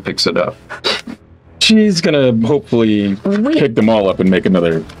 She picks it up. She's gonna hopefully pick them all up and make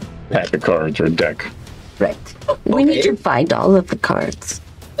another pack of cards or a deck. Right. We need to find all of the cards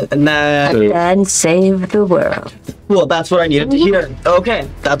And then, and then save the world. well, that's what I needed to hear. Okay,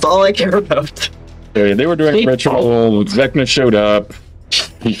 that's all I care about. They were doing a ritual. Vecna showed up.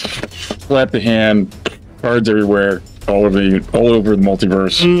 He slapped the hand. Cards everywhere, all over the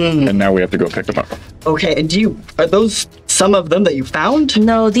multiverse, and now we have to go pick them up. Okay, and are those some of them that you found?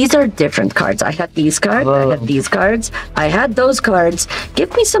 No, these are different cards. I had these cards, I had these cards, I had those cards.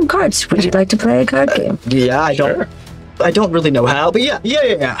 Give me some cards. Would you like to play a card game? Yeah, I don't really know how, but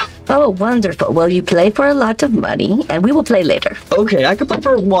yeah. Oh, wonderful. Well, you play for a lot of money, and we will play later. Okay, I could play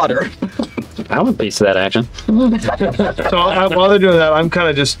for water. I want a piece of that action. So while they're doing that, I'm kind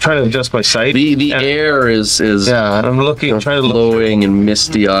of just trying to adjust my sight. The air is I'm looking. I'm trying to look. glowing and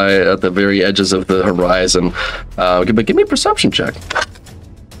misty eye at the very edges of the horizon. But give me a perception check.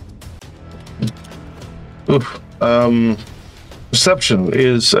 Oof. Perception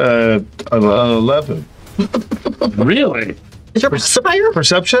is 11. Really? Is your perception?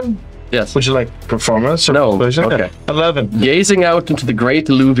 Perception? Yes. Would you like performance? Or No. persuasion? Okay. 11. Gazing out into the great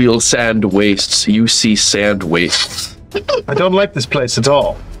alluvial sand wastes, you see sand wastes. I don't like this place at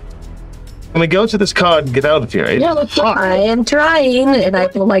all. Can we go to this card and get out of here? Yeah, I am trying, and I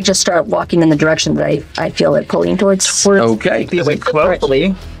will just start walking in the direction that I feel it pulling towards. Okay.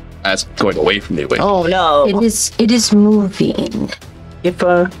 Closely. That's going away from the way. Oh no. It is moving. If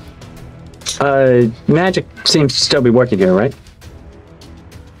magic seems to still be working here, right?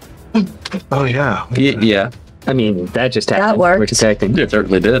 Oh, yeah. Yeah, I mean, that just happened. That worked. We're detecting. it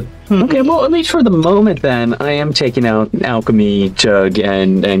certainly did. Okay, well, at least for the moment, then, I am taking out an alchemy jug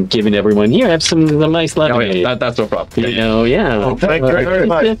and giving everyone here. Have some of the nice Oh, lemonade. yeah, that's no problem. You know, yeah. Oh, thank you very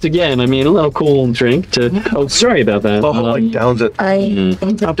much. Just again, I mean, a little cool drink to. Oh, sorry about that. Oh, like downs it.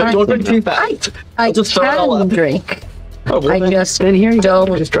 Don't drink too fast. I just throw it all can up. drink. Oh, well, I then- just then here you go.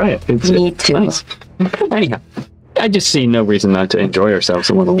 don't Just try it. It's need to. nice. Anyhow, I just see no reason not to enjoy ourselves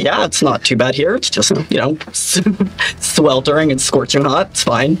a little. Yeah, it's not too bad here. It's just, sweltering and scorching hot. It's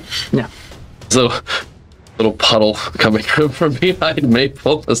fine. Yeah. So, little puddle coming from behind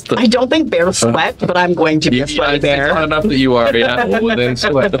Maple. I don't think bears sweat, but I'm going to be a sweaty It's bear. not enough that you are, yeah. Then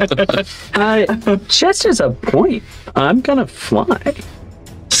sweat. Just as a point, I'm gonna fly.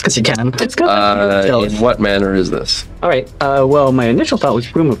 Just because you can. It's gonna In what manner is this? All right. Well, my initial thought was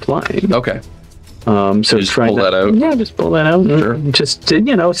broom of flying. Okay. So just try pull that out? Yeah, just pull that out. Sure. Just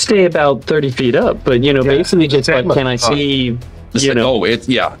stay about 30 feet up. But basically, just same what can I with- see? It's like,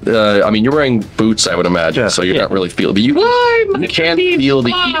 I mean, you're wearing boots, I would imagine, Yeah. so you're not really feeling. But you can't feel the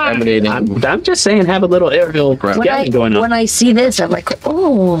heat emanating. I'm just saying, have a little aerial scouting going on. When I see this, I'm like,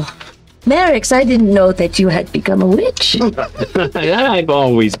 oh, Merrick's, I didn't know that you had become a witch. I've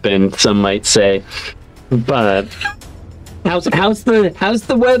always been, some might say. But how's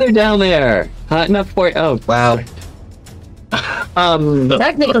the weather down there? Hot enough for you? Oh Wow.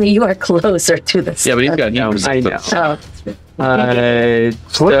 Technically, you are closer to the Yeah, but he's got heat I know. resistance. Oh,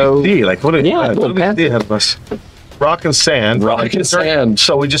 So what do we see? Like, what do Yeah, what do we see ahead of us? Rock and sand. Rock and sand.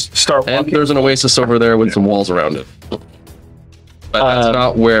 So we just start And walking. there's an oasis over there with some walls around it. But that's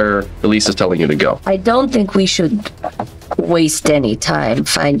not where Elise is telling you to go. I don't think we should waste any time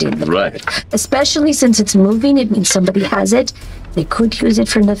finding the Right. especially since it's moving. It means somebody has it. They could use it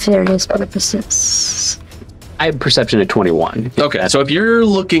for nefarious purposes. I have perception at 21. Okay, so if you're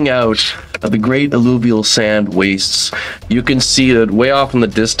looking out at the great alluvial sand wastes, you can see that way off in the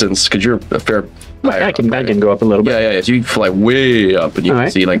distance, because you're a fair... I can go up a little bit. Yeah. So you fly way up, and you can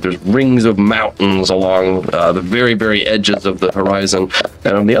Alright. see like there's rings of mountains along the very, very edges of the horizon.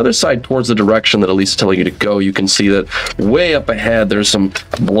 And on the other side, towards the direction that Elise is telling you to go, you can see that way up ahead there's some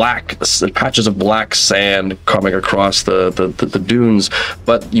patches of black sand coming across the dunes.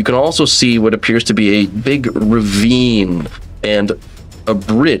 But you can also see what appears to be a big ravine and a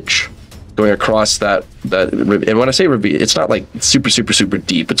bridge going across that and when I say ravine, it's not like super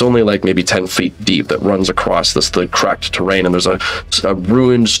deep. It's only like maybe 10 feet deep that runs across the cracked terrain, and there's a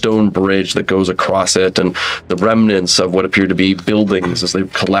ruined stone bridge that goes across it, and the remnants of what appear to be buildings as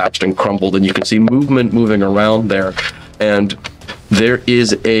they've collapsed and crumbled, and you can see movement moving around there, and there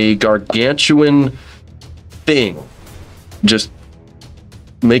is a gargantuan thing just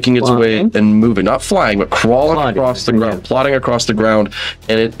making its way and moving, not flying, but crawling across the ground, plodding across the ground,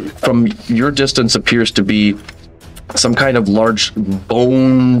 and it, from your distance, appears to be some kind of large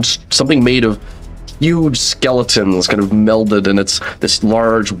bones, something made of huge skeletons kind of melded, and it's this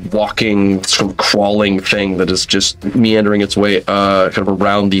large walking, sort of crawling thing that is just meandering its way kind of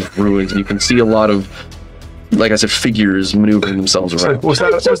around these ruins, and you can see a lot of, like I said, figures maneuvering themselves around. Was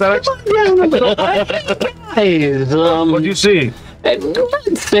that actually? What do you see? I'm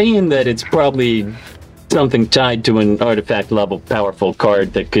not saying that it's probably something tied to an artifact level powerful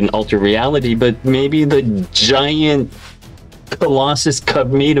card that can alter reality, but maybe the giant Colossus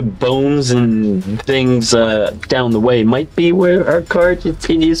made of bones and things down the way might be where our card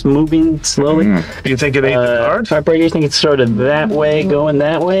is moving slowly. You think it ain't the card? Harper, you think it's sort of that way, going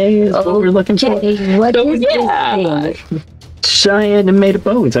that way is what we're looking for? Okay, what So, is yeah. this thing? Giant and made of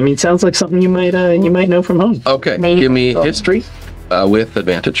bones. I mean, sounds like something you might know from home. Okay, Maybe. give me history with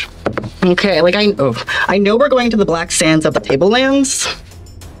advantage. Okay, like I know we're going to the Black Sands of the Tablelands.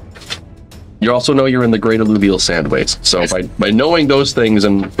 You also know you're in the Great Alluvial Sandways. So by knowing those things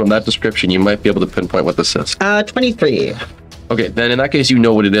and from that description, you might be able to pinpoint what this is. 23. Okay, then in that case, you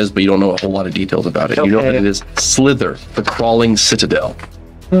know what it is, but you don't know a whole lot of details about it. You know that it is Slither, the Crawling Citadel.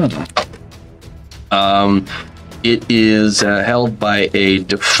 It is held by a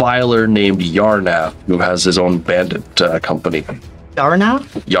defiler named Yarnath, who has his own bandit company. Darna?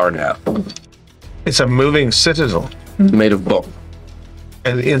 Yarnath, It's a moving citadel, made of bone.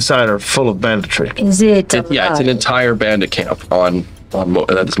 and the inside are full of banditry. Is it? Yeah, it's an entire bandit camp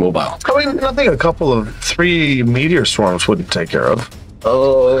that is mobile. I mean, nothing a couple of 3 meteor swarms wouldn't take care of.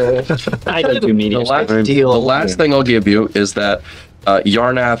 I don't do media. The last thing I'll give you is that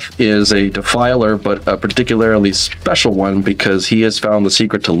Yarnath is a defiler, but a particularly special one because he has found the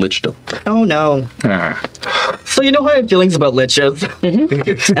secret to lichdom. Oh no. So you know how I have feelings about liches,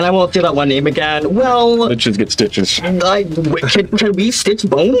 and I won't say that one name again. Well, Liches get stitches. can we stitch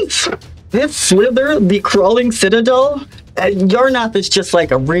bones? This Slither, the Crawling Citadel, Yarnath is just like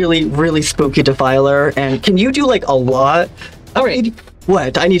a really, really spooky defiler. And can you do like a lot? All right.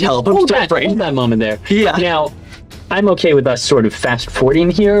 What? I need help. I'm Hold so that, afraid. hold that moment there. Yeah. Now, I'm okay with us sort of fast forwarding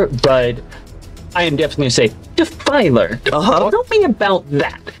here, but I am definitely gonna say defiler. Tell me about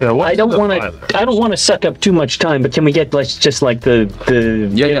that. Yeah, what's I don't a want defiler? to. I don't want to suck up too much time, but can we get just like the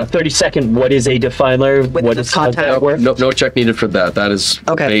 30-second? What is a defiler? With What this is how does context? that work? No check needed for that. That is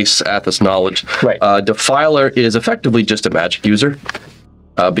Okay. base Athas knowledge. Right. Defiler is effectively just a magic user.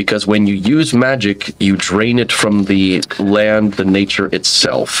 Because when you use magic, you drain it from the land, the nature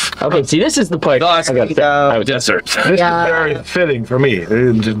itself. Okay, see, this is the part. I gotta say, I was Desert. This is very fitting for me.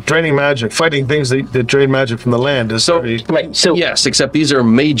 Draining magic, fighting things that drain magic from the land is very... right. So Yes, except these are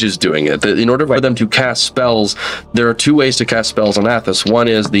mages doing it. In order for them to cast spells, there are 2 ways to cast spells on Athas. One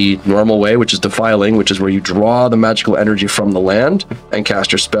is the normal way, which is defiling, which is where you draw the magical energy from the land and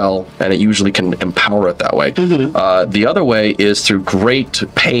cast your spell, and it usually can empower it that way. The other way is through great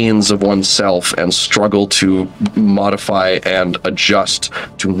pains of oneself and struggle to modify and adjust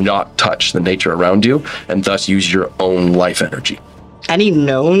to not touch the nature around you, and thus use your own life energy. Any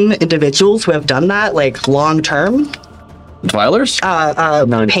known individuals who have done that, like long term? Defilers?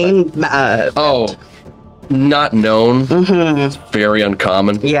 Pain. Not known. It's very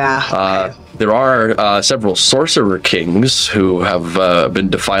uncommon. Yeah. There are several sorcerer kings who have been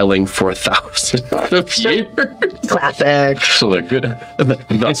defiling for thousands of years. Classic. So they're good.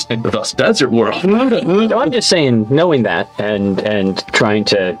 Thus desert world. No, I'm just saying, knowing that and trying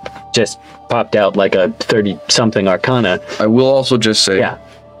to just popped out like a 30-something arcana. I will also just say, Yeah.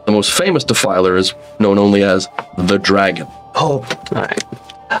 the most famous defiler is known only as the dragon. Oh. All right.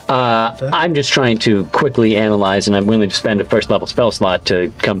 I'm just trying to quickly analyze, and I'm willing to spend a first-level spell slot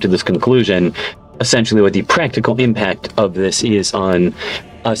to come to this conclusion. Essentially, what the practical impact of this is on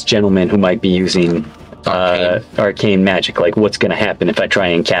us gentlemen who might be using arcane magic. Like, what's going to happen if I try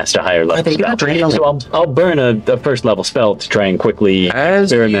and cast a higher level spell? So I'll burn a first-level spell to try and quickly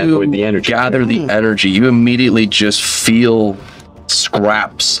As experiment you with the energy. gather the energy, you immediately just feel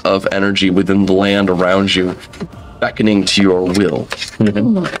scraps of energy within the land around you, beckoning to your will.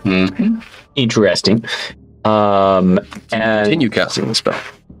 Interesting. And Continue casting the spell.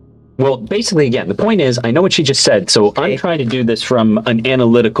 well, basically, again, the point is, I know what she just said, so I'm trying to do this from an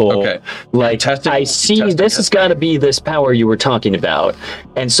analytical, like, I see this has got to be this power you were talking about,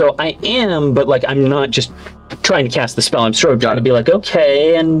 and so I am, but like, I'm not just trying to cast the spell. I'm sort of trying to be like,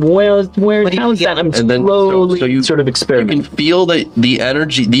 okay, and where how's that? I'm And then slowly you sort of You experimenting. can feel that the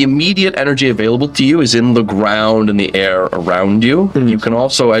energy, the immediate energy available to you is in the ground and the air around you. You can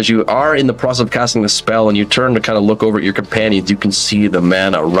also, as you are in the process of casting the spell and you turn to kind of look over at your companions, you can see the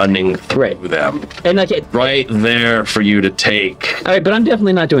mana running through them. And like, Right there for you to take. all right, but I'm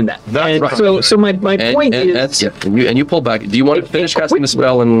definitely not doing that. And right. so my point is, and you pull back. Do you want to finish casting the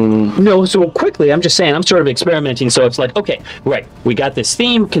spell and... no, so quickly, I'm just saying, I'm sort of experimenting, so it's like, okay, right, we got this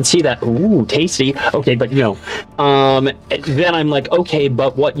theme, can see that, ooh, tasty, okay, but then I'm like, okay,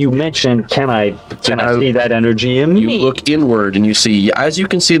 but what you mentioned, can I see that energy in You me? look inward and you see, as you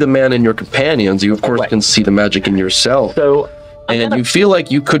can see the man in your companions, you of course can see the magic in yourself. So, And you feel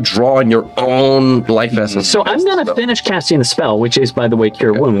like you could draw on your own life essence. so I'm gonna finish casting the spell, which is, by the way,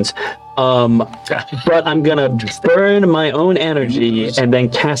 Cure Wounds. but I'm gonna burn my own energy and then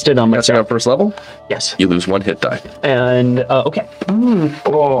cast it on That's our myself. first level. Yes. You lose 1 hit die. And okay.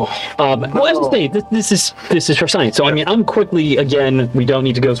 Well, as I say, this is for science. So I mean, I'm quickly again. We don't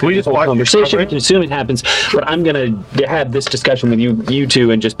need to go through this whole conversation. We can assume it happens, but I'm gonna have this discussion with you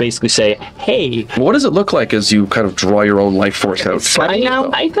two, and just basically say, hey. What does it look like as you kind of draw your own life force out?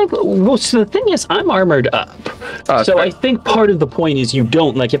 I think. Well, so the thing is, I'm armored up. So I think part of the point is you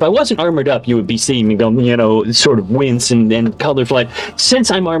don't like. If I wasn't armored up, you would be seeing me go, sort of wince and color fly.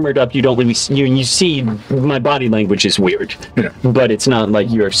 Since I'm armored up, you don't really. You see my body language is weird, but it's not like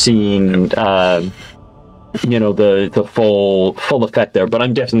you're seeing. The full effect there. But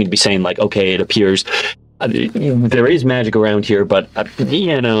I'm definitely be saying like, okay, it appears. There is magic around here, but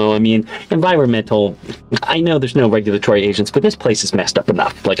environmental. I know there's no regulatory agents, but this place is messed up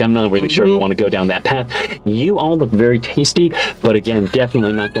enough. Like, I'm not really sure I want to go down that path. You all look very tasty, but again,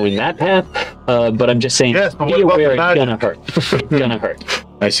 definitely not going that path. But I'm just saying, be aware it's gonna hurt. It's gonna hurt.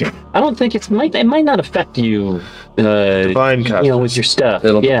 I see. I don't think it might not affect you. Divine cast. With your stuff.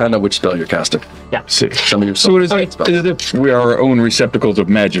 It'll depend on which spell you're casting. Yeah. Some of your So is it if we are our own receptacles of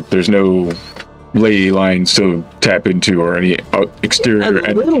magic? There's no ley lines to tap into or any exterior.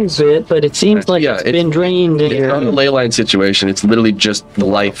 A little bit, but it seems like it's been drained. It's not a ley line situation. It's literally just the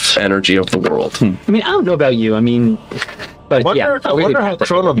life energy of the world. I mean, I don't know about you. I mean, but I wonder how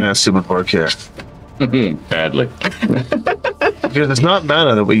chronomancy would work here. Badly. Because it's not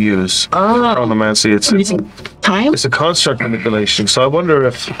mana that we use. Chronomancy. It's a construct manipulation. So I wonder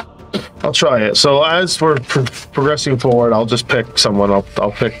if I'll try it. So as we're progressing forward, I'll just pick someone. I'll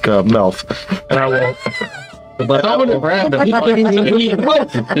pick Melf, and I will. Well,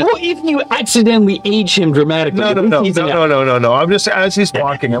 if you accidentally age him dramatically, no. I'm just as he's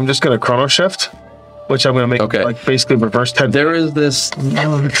walking. I'm just gonna chrono shift, which I'm gonna make like basically reverse 10. There is this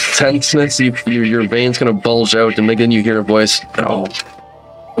tenseness. Your veins gonna bulge out, and then you hear a voice. Oh,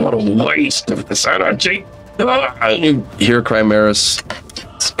 what a waste of this energy! And you hear Chimeras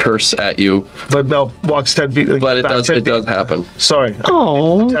curse at you. But Mel walks 10 feet. But it does happen. Sorry.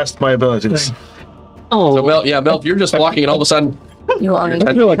 Oh. Test my abilities. Oh. So Mel, you're just walking, and all of a sudden. I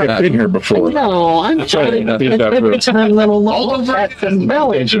feel like I've been here before. No, I'm trying. Every time little at the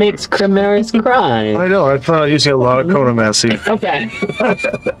Mel, it makes Chimeras cry. I know. I plan on using a lot of chronomancy. Okay.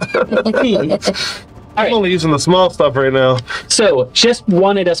 I'm only using the small stuff right now. So, just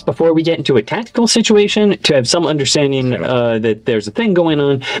wanted us, before we get into a tactical situation, to have some understanding that there's a thing going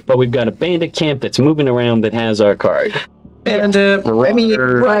on, but we've got a bandit camp that's moving around that has our card. Bandit, what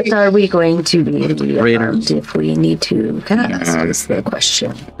are we going to be around if we need to cast, is the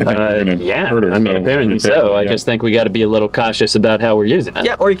question. Apparently so. I just think we got to be a little cautious about how we're using it.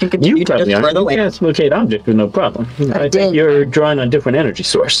 Yeah, or you can continue to destroy the land. Yes, locate object with no problem. I think you're drawing on a different energy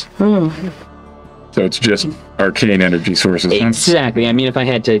source. So it's just arcane energy sources. Exactly. I mean, if I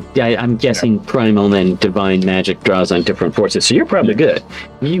had to, I'm guessing primal and divine magic draws on different forces. So you're probably good.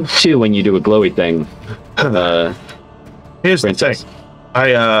 You too, when you do a glowy thing. Here's the thing.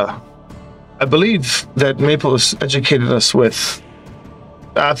 I believe that Maple has educated us with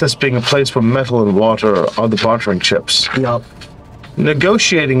Athas being a place where metal and water are the bartering chips. Yup.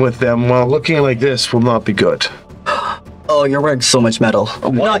 Negotiating with them while looking like this will not be good. Oh, you're wearing so much metal.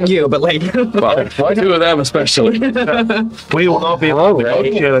 Not you, but like... Well, two of them especially. We will not be able to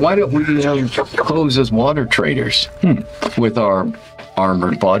negotiate. Why don't we close as water traders with our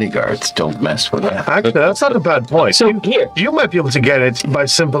armored bodyguards? Don't mess with that. Actually, that's not a bad point. So here, you might be able to get it by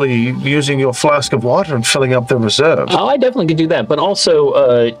simply using your flask of water and filling up the reserves. Oh, I definitely could do that. But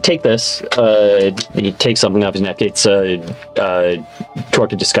also, take this. He takes something off his neck. It's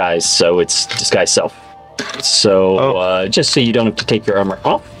torque of disguise, so it's disguise self. So just so you don't have to take your armor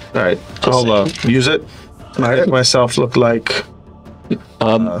off. All right, I'll use it. Make myself look like.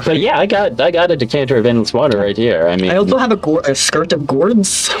 But yeah, I got a decanter of endless water right here. I mean, I also have a skirt of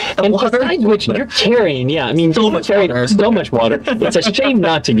gourds of and water. besides which, you're carrying. Yeah, I mean, So much water. So much water. It's a shame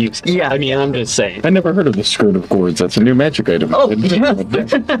not to use it. Yeah. I mean, I'm just saying. I never heard of the skirt of gourds. That's a new magic item. Oh, yeah.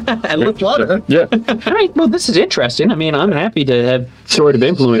 Endless water. Yeah. All right. Well, this is interesting. I mean, I'm happy to have sort of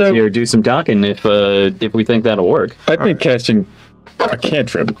influence here, do some talking if we think that'll work. I think casting a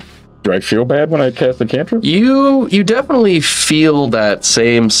cantrip. Do I feel bad when I cast a cantrip? You definitely feel that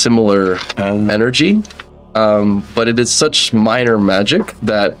similar energy, but it is such minor magic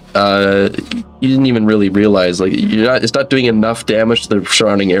that you didn't even really realize. Like it's not doing enough damage to the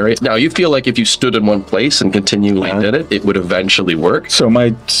surrounding area. Now you feel like if you stood in one place and continually did it, it would eventually work. So am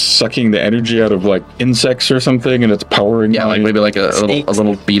I sucking the energy out of like insects or something, and it's powering? Yeah, like maybe like a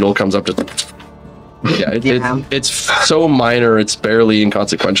little beetle comes up to. Yeah, Yeah. it's so minor, it's barely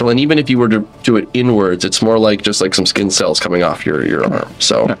inconsequential. And even if you were to do it inwards, it's more like just like some skin cells coming off your arm.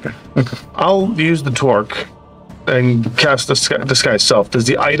 So I'll use the torque and cast disguise self. Does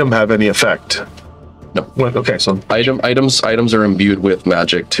the item have any effect? No. Okay, so items are imbued with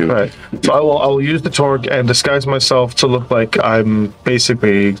magic too. right. So I will use the torque and disguise myself to look like I'm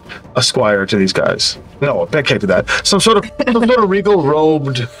basically a squire to these guys. No, I can't do that. Some sort of regal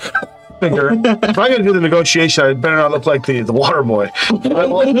robed figure. If I'm gonna do the negotiation, I better not look like the water boy.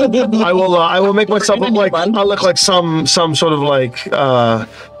 I will make myself look like I'll look like some sort of like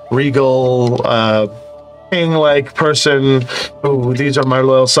regal king-like person who these are my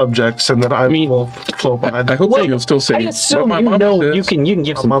loyal subjects, and then I will float behind. I hope you'll still say. I assume you can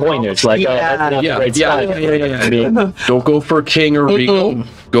give some pointers. Like, that's not the right style. I mean, don't go for king or regal.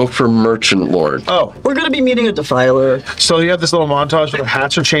 Go for merchant lord. Oh, We're gonna be meeting a defiler. so you have this little montage where the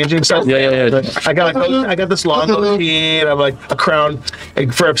hats are changing. So Yeah. I got this long goatee, and I'm like a crown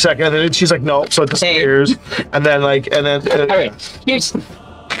and for a second, and then she's like, no, so it disappears, and then All right, here's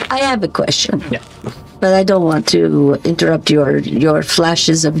I have a question. Yeah. But I don't want to interrupt your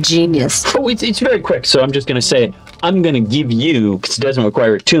flashes of genius. Oh, it's very quick, so I'm just going to say, I'm going to give you, because it doesn't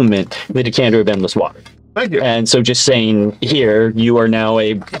require attunement, the decanter of endless water. Thank you. And so just saying here, you are now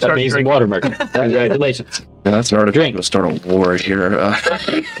a amazing drinking. water merchant. Congratulations. Yeah, that's an artifact Drink. to start a war here.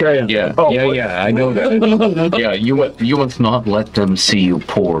 Carry on. Yeah, Oh, yeah, I know that. Yeah, you must not let them see you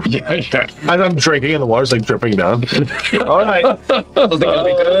pour. I'm drinking, and the water's like dripping down. All right.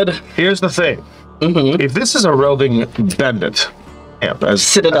 Here's the thing. If this is a roving bandit camp, as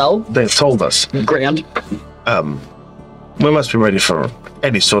Citadel. they've told us, Grand. we must be ready for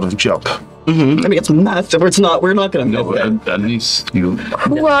any sort of jump. I mean, it's massive. It's not. We're not gonna miss No, it. at least you.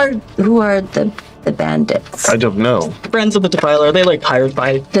 Who are the bandits? I don't know. Friends of the defiler. They like hired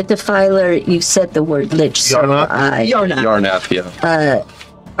by The defiler, you said the word lich, so Yarnak? Yarnak. Yarnath, yeah.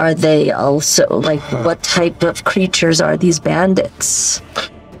 are they also, like, what type of creatures are these bandits?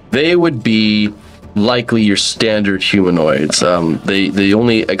 They would be likely your standard humanoids. The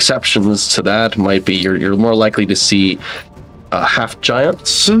only exceptions to that might be you're more likely to see half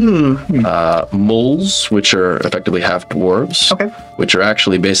giants, moles, which are effectively half dwarves, which are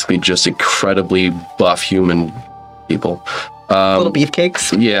actually basically just incredibly buff human people. Little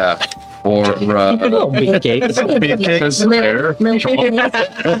beefcakes. Yeah. Or Beefcakes.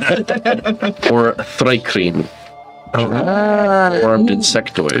 or Thrykreen, formed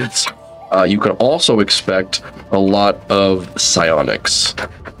insectoids. You can also expect a lot of psionics.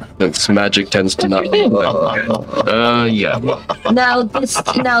 Since magic tends to not be Yeah. Now this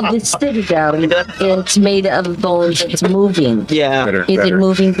citadel, it's made of bones. It's moving. Yeah. Is it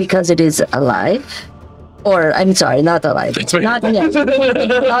moving because it is alive? Or I'm sorry, not alive. Not yet.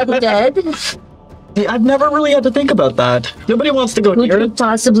 Not dead. I've never really had to think about that. Nobody wants to go Could near you it.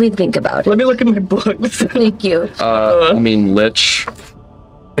 possibly think about Let it? me look at my books. Thank you. I mean, lich.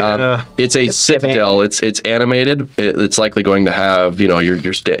 It's a citadel. It's animated. It's likely going to have, your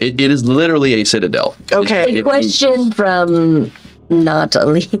it is literally a citadel. Okay. A question from not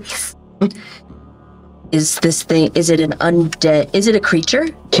Elise. Is it an undead, is it a creature?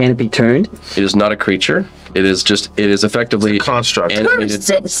 Can it be turned? It is not a creature. It is effectively Construct. animated.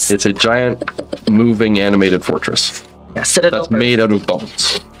 Curses. It's a giant moving animated fortress Yeah, Citadel. that's made out of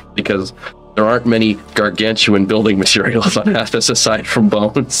bones, because there aren't many gargantuan building materials on Athas aside from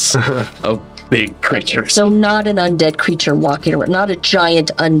bones of big creatures. So not an undead creature walking around, not a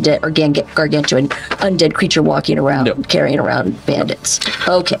giant undead or gargantuan undead creature walking around, No. carrying around bandits.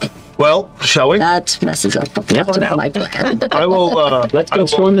 Okay, Well, shall we? that messes up my plan. I will. Let's go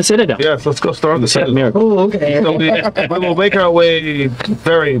storm the Citadel. Yes, let's go storm the city. Miracle. Oh, okay. So we will make our way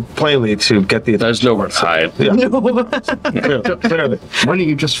very plainly to get the. There's nowhere to hide. Yeah. Clearly. Why don't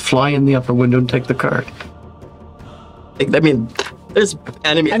you just fly in the upper window and take the card? I mean, there's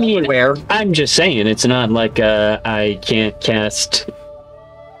enemies everywhere. I'm just saying, it's not like I can't cast.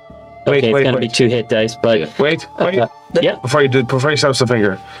 Wait, Okay, wait, it's gonna wait. be 2 hit dice, but Wait. yeah, Before you snaps the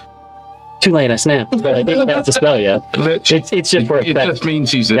finger. too late. I snapped, but I didn't have the spell yet. Lich, It's just for It effect. just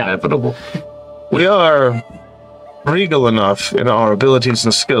means he's Yeah. inevitable. we are regal enough in our abilities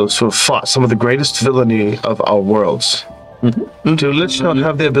and skills to have fought some of the greatest villainy of our worlds. Do Lich not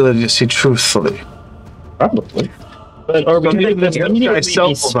have the ability to see truthfully? Probably. But are we So going this to guy's immediately cell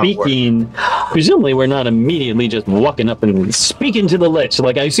be phone not work. speaking? Presumably, we're not immediately just walking up and speaking to the Lich.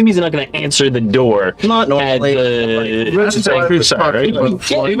 Like, I assume he's not going to answer the door. Not At normally. Even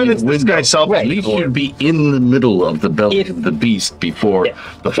if this guy's self At least you'd be in the middle of the belly of the beast before the It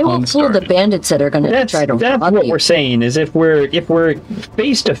will fun fool the started. bandits that are going to That's try to that's rob what you. we're saying. Is if we're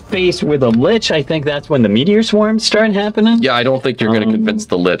face to face with a Lich, I think that's when the meteor swarms start happening. Yeah, I don't think you're going to convince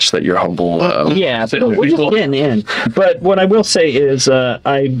the Lich that you're humble. Yeah, but we're just getting in. But what I will say is,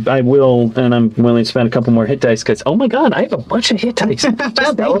 I will, and I'm willing to spend a couple more hit dice because, oh my god, I have a bunch of hit dice.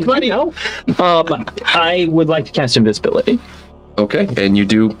 I would like to cast invisibility. Okay, and you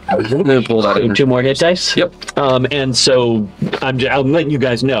do pull that in. 2 more hit dice. Yep. And so I'm letting you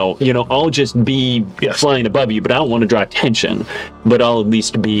guys know. I'll just be flying above you, but I don't want to draw attention. But I'll at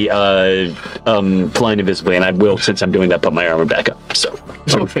least be flying invisibly, and I will, since I'm doing that, put my armor back up. So.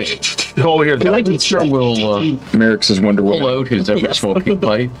 Okay. Over here. Sure will Merrick's is Wonder pull Woman. out his ever-smoking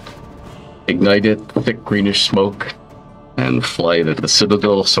pipe, ignite it, thick greenish smoke, and fly it at the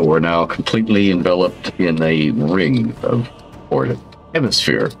citadel. So we're now completely enveloped in a ring or a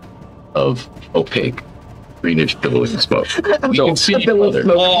hemisphere of opaque greenish billowing smoke. We can see each other.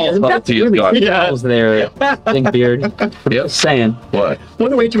 That's really gone. Yeah. There, think beard. Yep. Saying. What?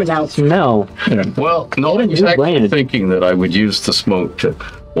 What a way to announce. No. Well, no, I was You actually landed. thinking that I would use the smoke to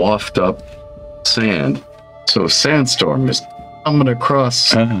waft up sand. So a sandstorm is coming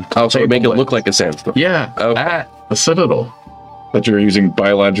across. Oh, so make it look like a sandstorm. Yeah, Oh. at the citadel. That you're using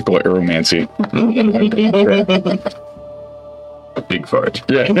biological aeromancy. Big fart.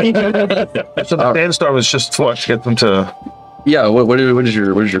 So the sandstorm is just what to get them to. Yeah, what is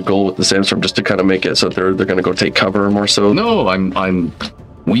your goal with the sandstorm? Just to kind of make it so they're going to go take cover more so? No,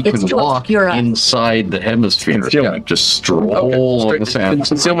 we It's can to walk obscure us. inside the hemisphere. Concealment. Yeah, just stroll on the sand.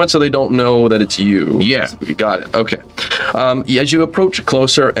 Concealment so they don't know that it's you. Yeah. You got it. Okay. As you approach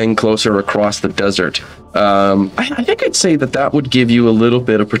closer and closer across the desert, I think I'd say that would give you a little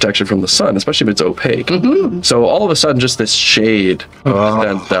bit of protection from the sun, especially if it's opaque. So all of a sudden, just this shade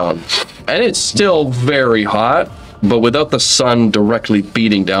stands down. And it's still very hot, but without the sun directly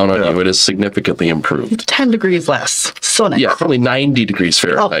beating down on you, it is significantly improved. 10 degrees less. So nice. Yeah, probably 90 degrees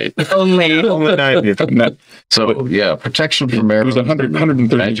Fahrenheit. Only. So yeah, protection from air. It was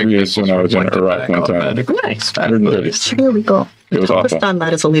 130 degrees when I was in Iraq one time. Nice. 130. Illegal. It was awful. Pakistan,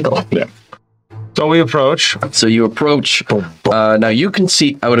 that is illegal. Yeah. So we approach. So you approach. Now you can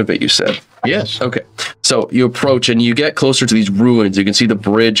see out of it, you said. Yes. Okay. So you approach and you get closer to these ruins. You can see the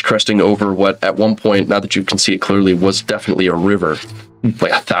bridge cresting over what at one point, now that you can see it clearly, was definitely a river.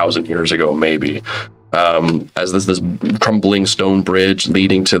 Like 1,000 years ago, maybe. As this crumbling stone bridge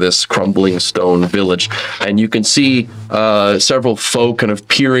leading to this crumbling stone village. And you can see several folk kind of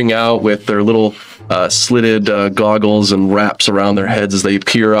peering out with their little slitted goggles and wraps around their heads as they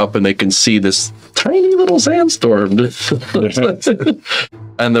peer up, and they can see this tiny little sandstorm.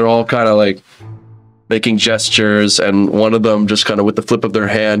 And they're all kind of like making gestures, and one of them just kind of with the flip of their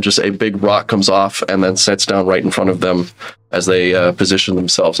hand, just a big rock comes off and then sets down right in front of them as they position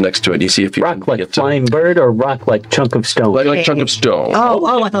themselves next to it. You see if you Rock can like get to flying bird or rock like chunk of stone? like chunk of stone.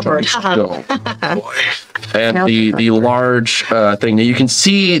 Oh, I thought bird. Stone. And the large thing. Now you can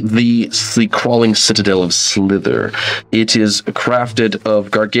see the crawling citadel of Slither. It is crafted of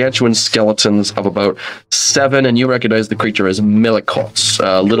gargantuan skeletons of about 7, and you recognize the creature as millicots.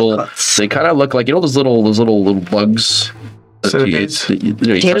 Little, they kind of look like those little bugs. Centipedes? You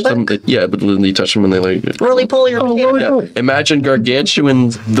touch them, yeah, but then you touch them and they like. Really pull your potato. Yeah. Imagine gargantuan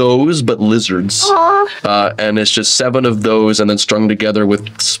those, but lizards. And it's just 7 of those, and then strung together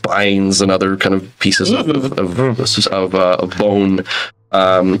with spines and other kind of pieces of bone.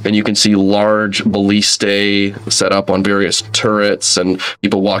 And you can see large ballistae set up on various turrets, and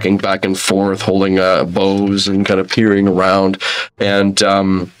people walking back and forth, holding bows and kind of peering around. And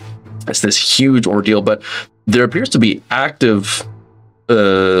it's this huge ordeal, but there appears to be active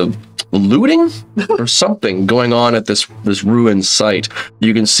looting or something going on at this ruined site.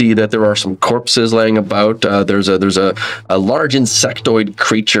 You can see that there are some corpses laying about. There's a large insectoid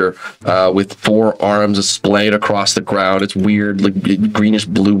creature with 4 arms splayed across the ground. It's weird, like greenish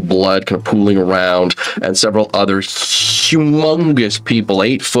blue blood kind of pooling around, and several other humongous people,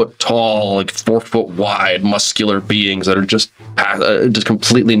 8 foot tall, like 4 foot wide, muscular beings that are just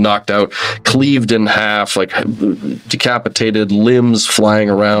completely knocked out, cleaved in half, like decapitated, limbs flying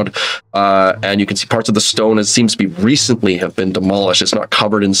around. and you can see parts of the stone. It seems to be recently have been demolished. It's not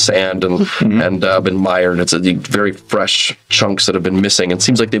covered in sand and been mired. It's very fresh chunks that have been missing. It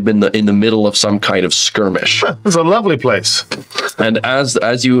seems like they've been in the middle of some kind of skirmish. It's a lovely place. And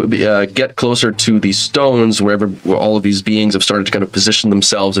as you get closer to these stones, where all of these beings have started to kind of position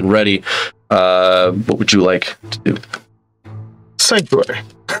themselves and ready, what would you like to do? Sanctuary.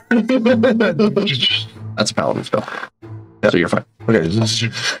 That's a paladin spell. So you're fine. Okay.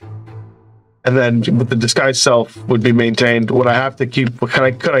 And then with the disguise self would be maintained. Would I have to keep?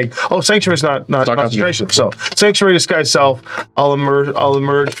 Could I? Oh, sanctuary is not concentration. So sanctuary, disguise self. I'll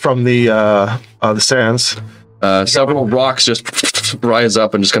emerge from the sands. Several rocks just rise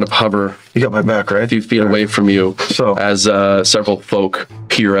up and just kind of hover. You got my back, right? A few feet away from you. So as several folk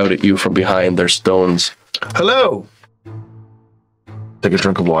peer out at you from behind their stones. Hello. Take a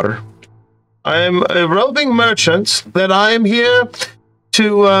drink of water. I am a roving merchant that I am here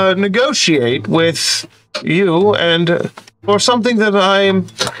to negotiate with you and for something that I am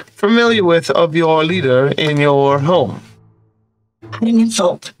familiar with of your leader in your home. An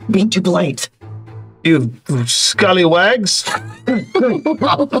insult. Being too polite. You scallywags.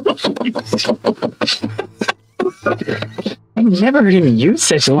 I've never heard him use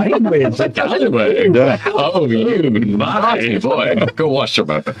such language. Oh, you my boy. Go wash your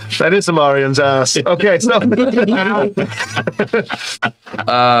mouth. That is Imarian's ass. Okay, so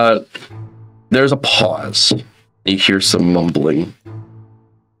there's a pause. You hear some mumbling.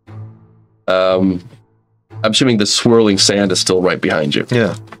 I'm assuming the swirling sand is still right behind you.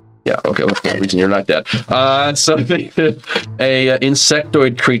 yeah. Yeah, okay, well, for that reason you're not dead. So a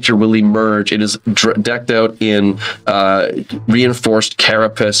insectoid creature will emerge. It is decked out in reinforced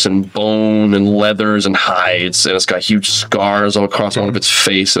carapace and bone and leathers and hides, and it's got huge scars all across one of its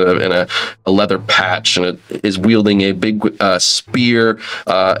face and a leather patch, and it is wielding a big spear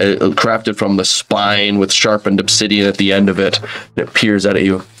crafted from the spine with sharpened obsidian at the end of it. And it peers at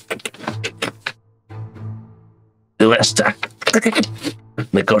you.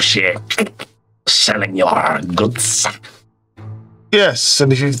 Negotiate selling your goods. Yes,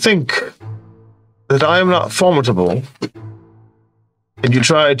 and if you think that I am not formidable, and you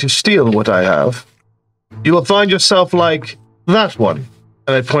try to steal what I have, you will find yourself like that one.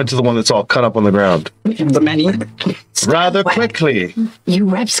 And I point to the one that's all cut up on the ground. The many. Rather quickly. You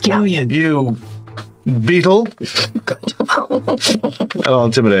rapscallion. You beetle. And I'll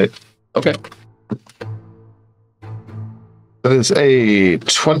intimidate. Okay. That is a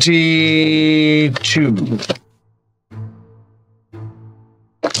 22.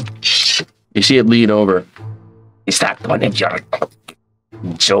 You see it lean over. Is that one of your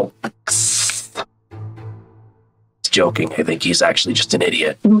jokes? It's joking. I think he's actually just an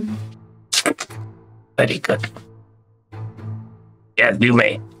idiot. Very good. Yes, you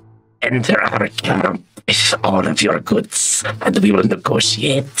may enter our camp with all of your goods, and we will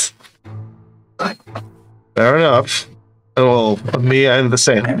negotiate. Fair enough. Well, me and the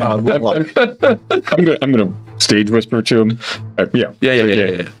same. I'm gonna stage whisper to him. Yeah.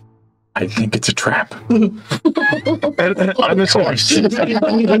 I think it's a trap. And of course.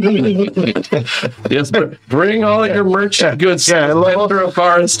 Yes, but bring all your merchant goods to the center of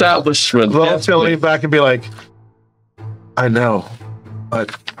our establishment. Well, it's gonna lean back and be like, I know,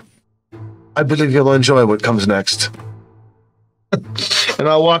 but I believe you'll enjoy what comes next. And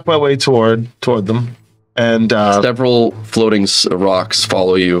I'll walk my way toward them. And several floating rocks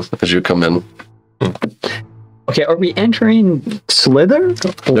follow you as you come in. Okay, are we entering Slither?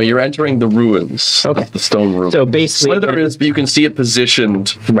 No, you're entering the ruins. Okay. The stone ruins. So basically, Slither is, you can see it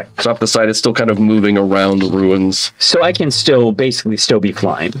positioned right off the side. It's still kind of moving around the ruins. So I can still be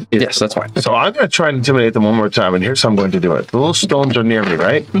flying. Yes, that's fine. So I'm going to try and intimidate them one more time, and here's how I'm going to do it. The little stones are near me,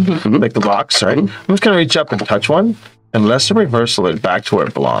 right? Mm-hmm. Like the rocks, right? Mm-hmm. I'm just going to reach up and touch one, and unless I reversal it back to where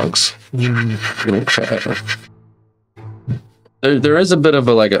it belongs. There is a bit of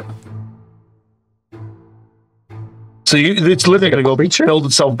a So it's literally going to go build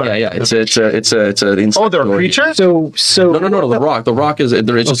itself back. Yeah. It's an insect. Oh, they're a creature? So no. The rock is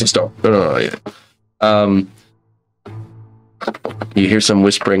there is just a stone. No. Yeah. You hear some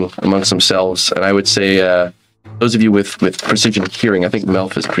whispering amongst themselves, and I would say those of you with precision hearing, I think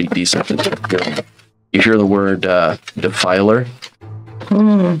Melf is pretty decent at hearing. You hear the word defiler.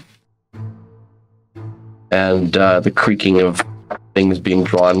 And the creaking of things being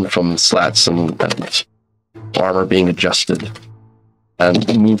drawn from slats and armor being adjusted, and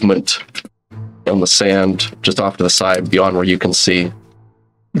movement on the sand just off to the side beyond where you can see.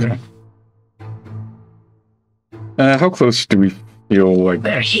 Okay. How close do we feel like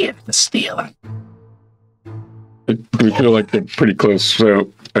they're here to steal? Do we feel like they're pretty close? So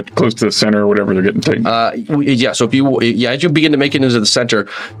close to the center or whatever they're getting taken? Yeah. So as you begin to make it into the center,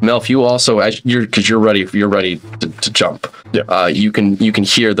 Melf, you also because you're ready to jump. Yeah. You can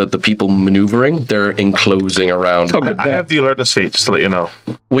hear that the people maneuvering, they're enclosing around. I have the alertness feat, just to let you know.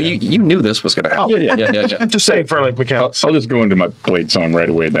 Well, you knew this was going to happen. Yeah. I'm just saying for like mechanics. I'll just go into my blade song right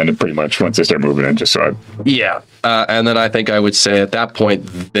away then, pretty much, once they start moving in, just so I... Yeah. And then I think I would say at that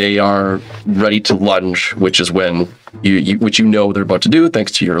point, they are ready to lunge, which is when which you know they're about to do,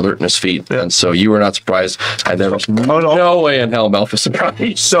 thanks to your alertness feat. Yeah. And so you were not surprised, and there was no way in hell Melf was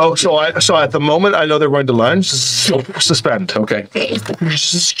surprised. So at the moment I know they're going to lunge, suspend. Okay.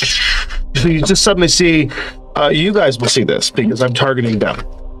 So you just suddenly see, you guys will see this because I'm targeting them.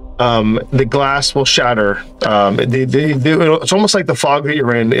 The glass will shatter. It's almost like the fog that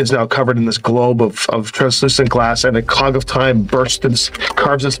you're in is now covered in this globe of translucent glass, and a cog of time bursts and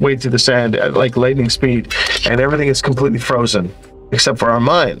carves its way through the sand at like lightning speed, and everything is completely frozen except for our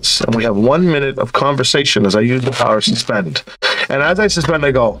minds. And we have 1 minute of conversation as I use the power suspend. And as I suspend,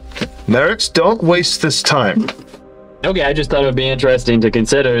 I go, Merrick's, don't waste this time. Okay, I just thought it would be interesting to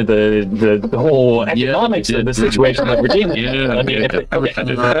consider the whole economics of the situation that we're dealing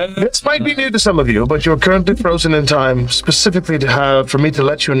with. This might be new to some of you, but you're currently frozen in time specifically for me to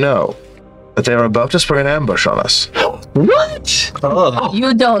let you know that they are about to spring an ambush on us. What? Oh.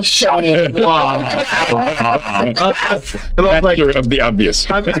 You don't say. Of the obvious.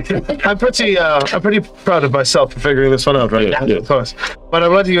 I'm pretty proud of myself for figuring this one out, right? Yeah. Of course. But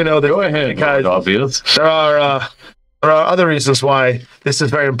I'm letting you know that because obvious. there are other reasons why this is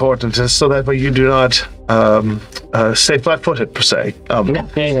very important, is so that way you do not stay flat-footed per se.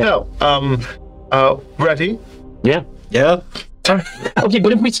 Ready? Yeah. Yeah. Okay,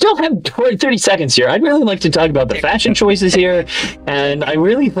 but if we still have 30 seconds here, I'd really like to talk about the fashion choices here, and I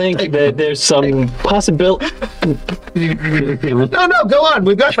really think that there's some possibility. No, go on.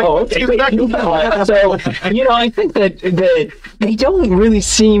 We've got. Oh, okay. So, I think that they don't really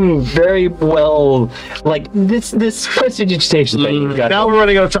seem very well, like this prestidigitation thing you've got. Now we're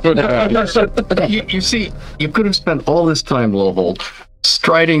running out of time. You see, you could have spent all this time, Lowhold,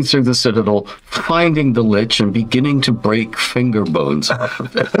 striding through the citadel, finding the lich, and beginning to break finger bones off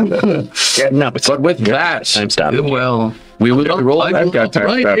of it. But with that, I'm stopping. Well, we will be rolling. I've got time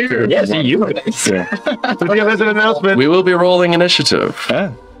right stop here. too. Yes, you guys. We have an announcement. We will be rolling initiative.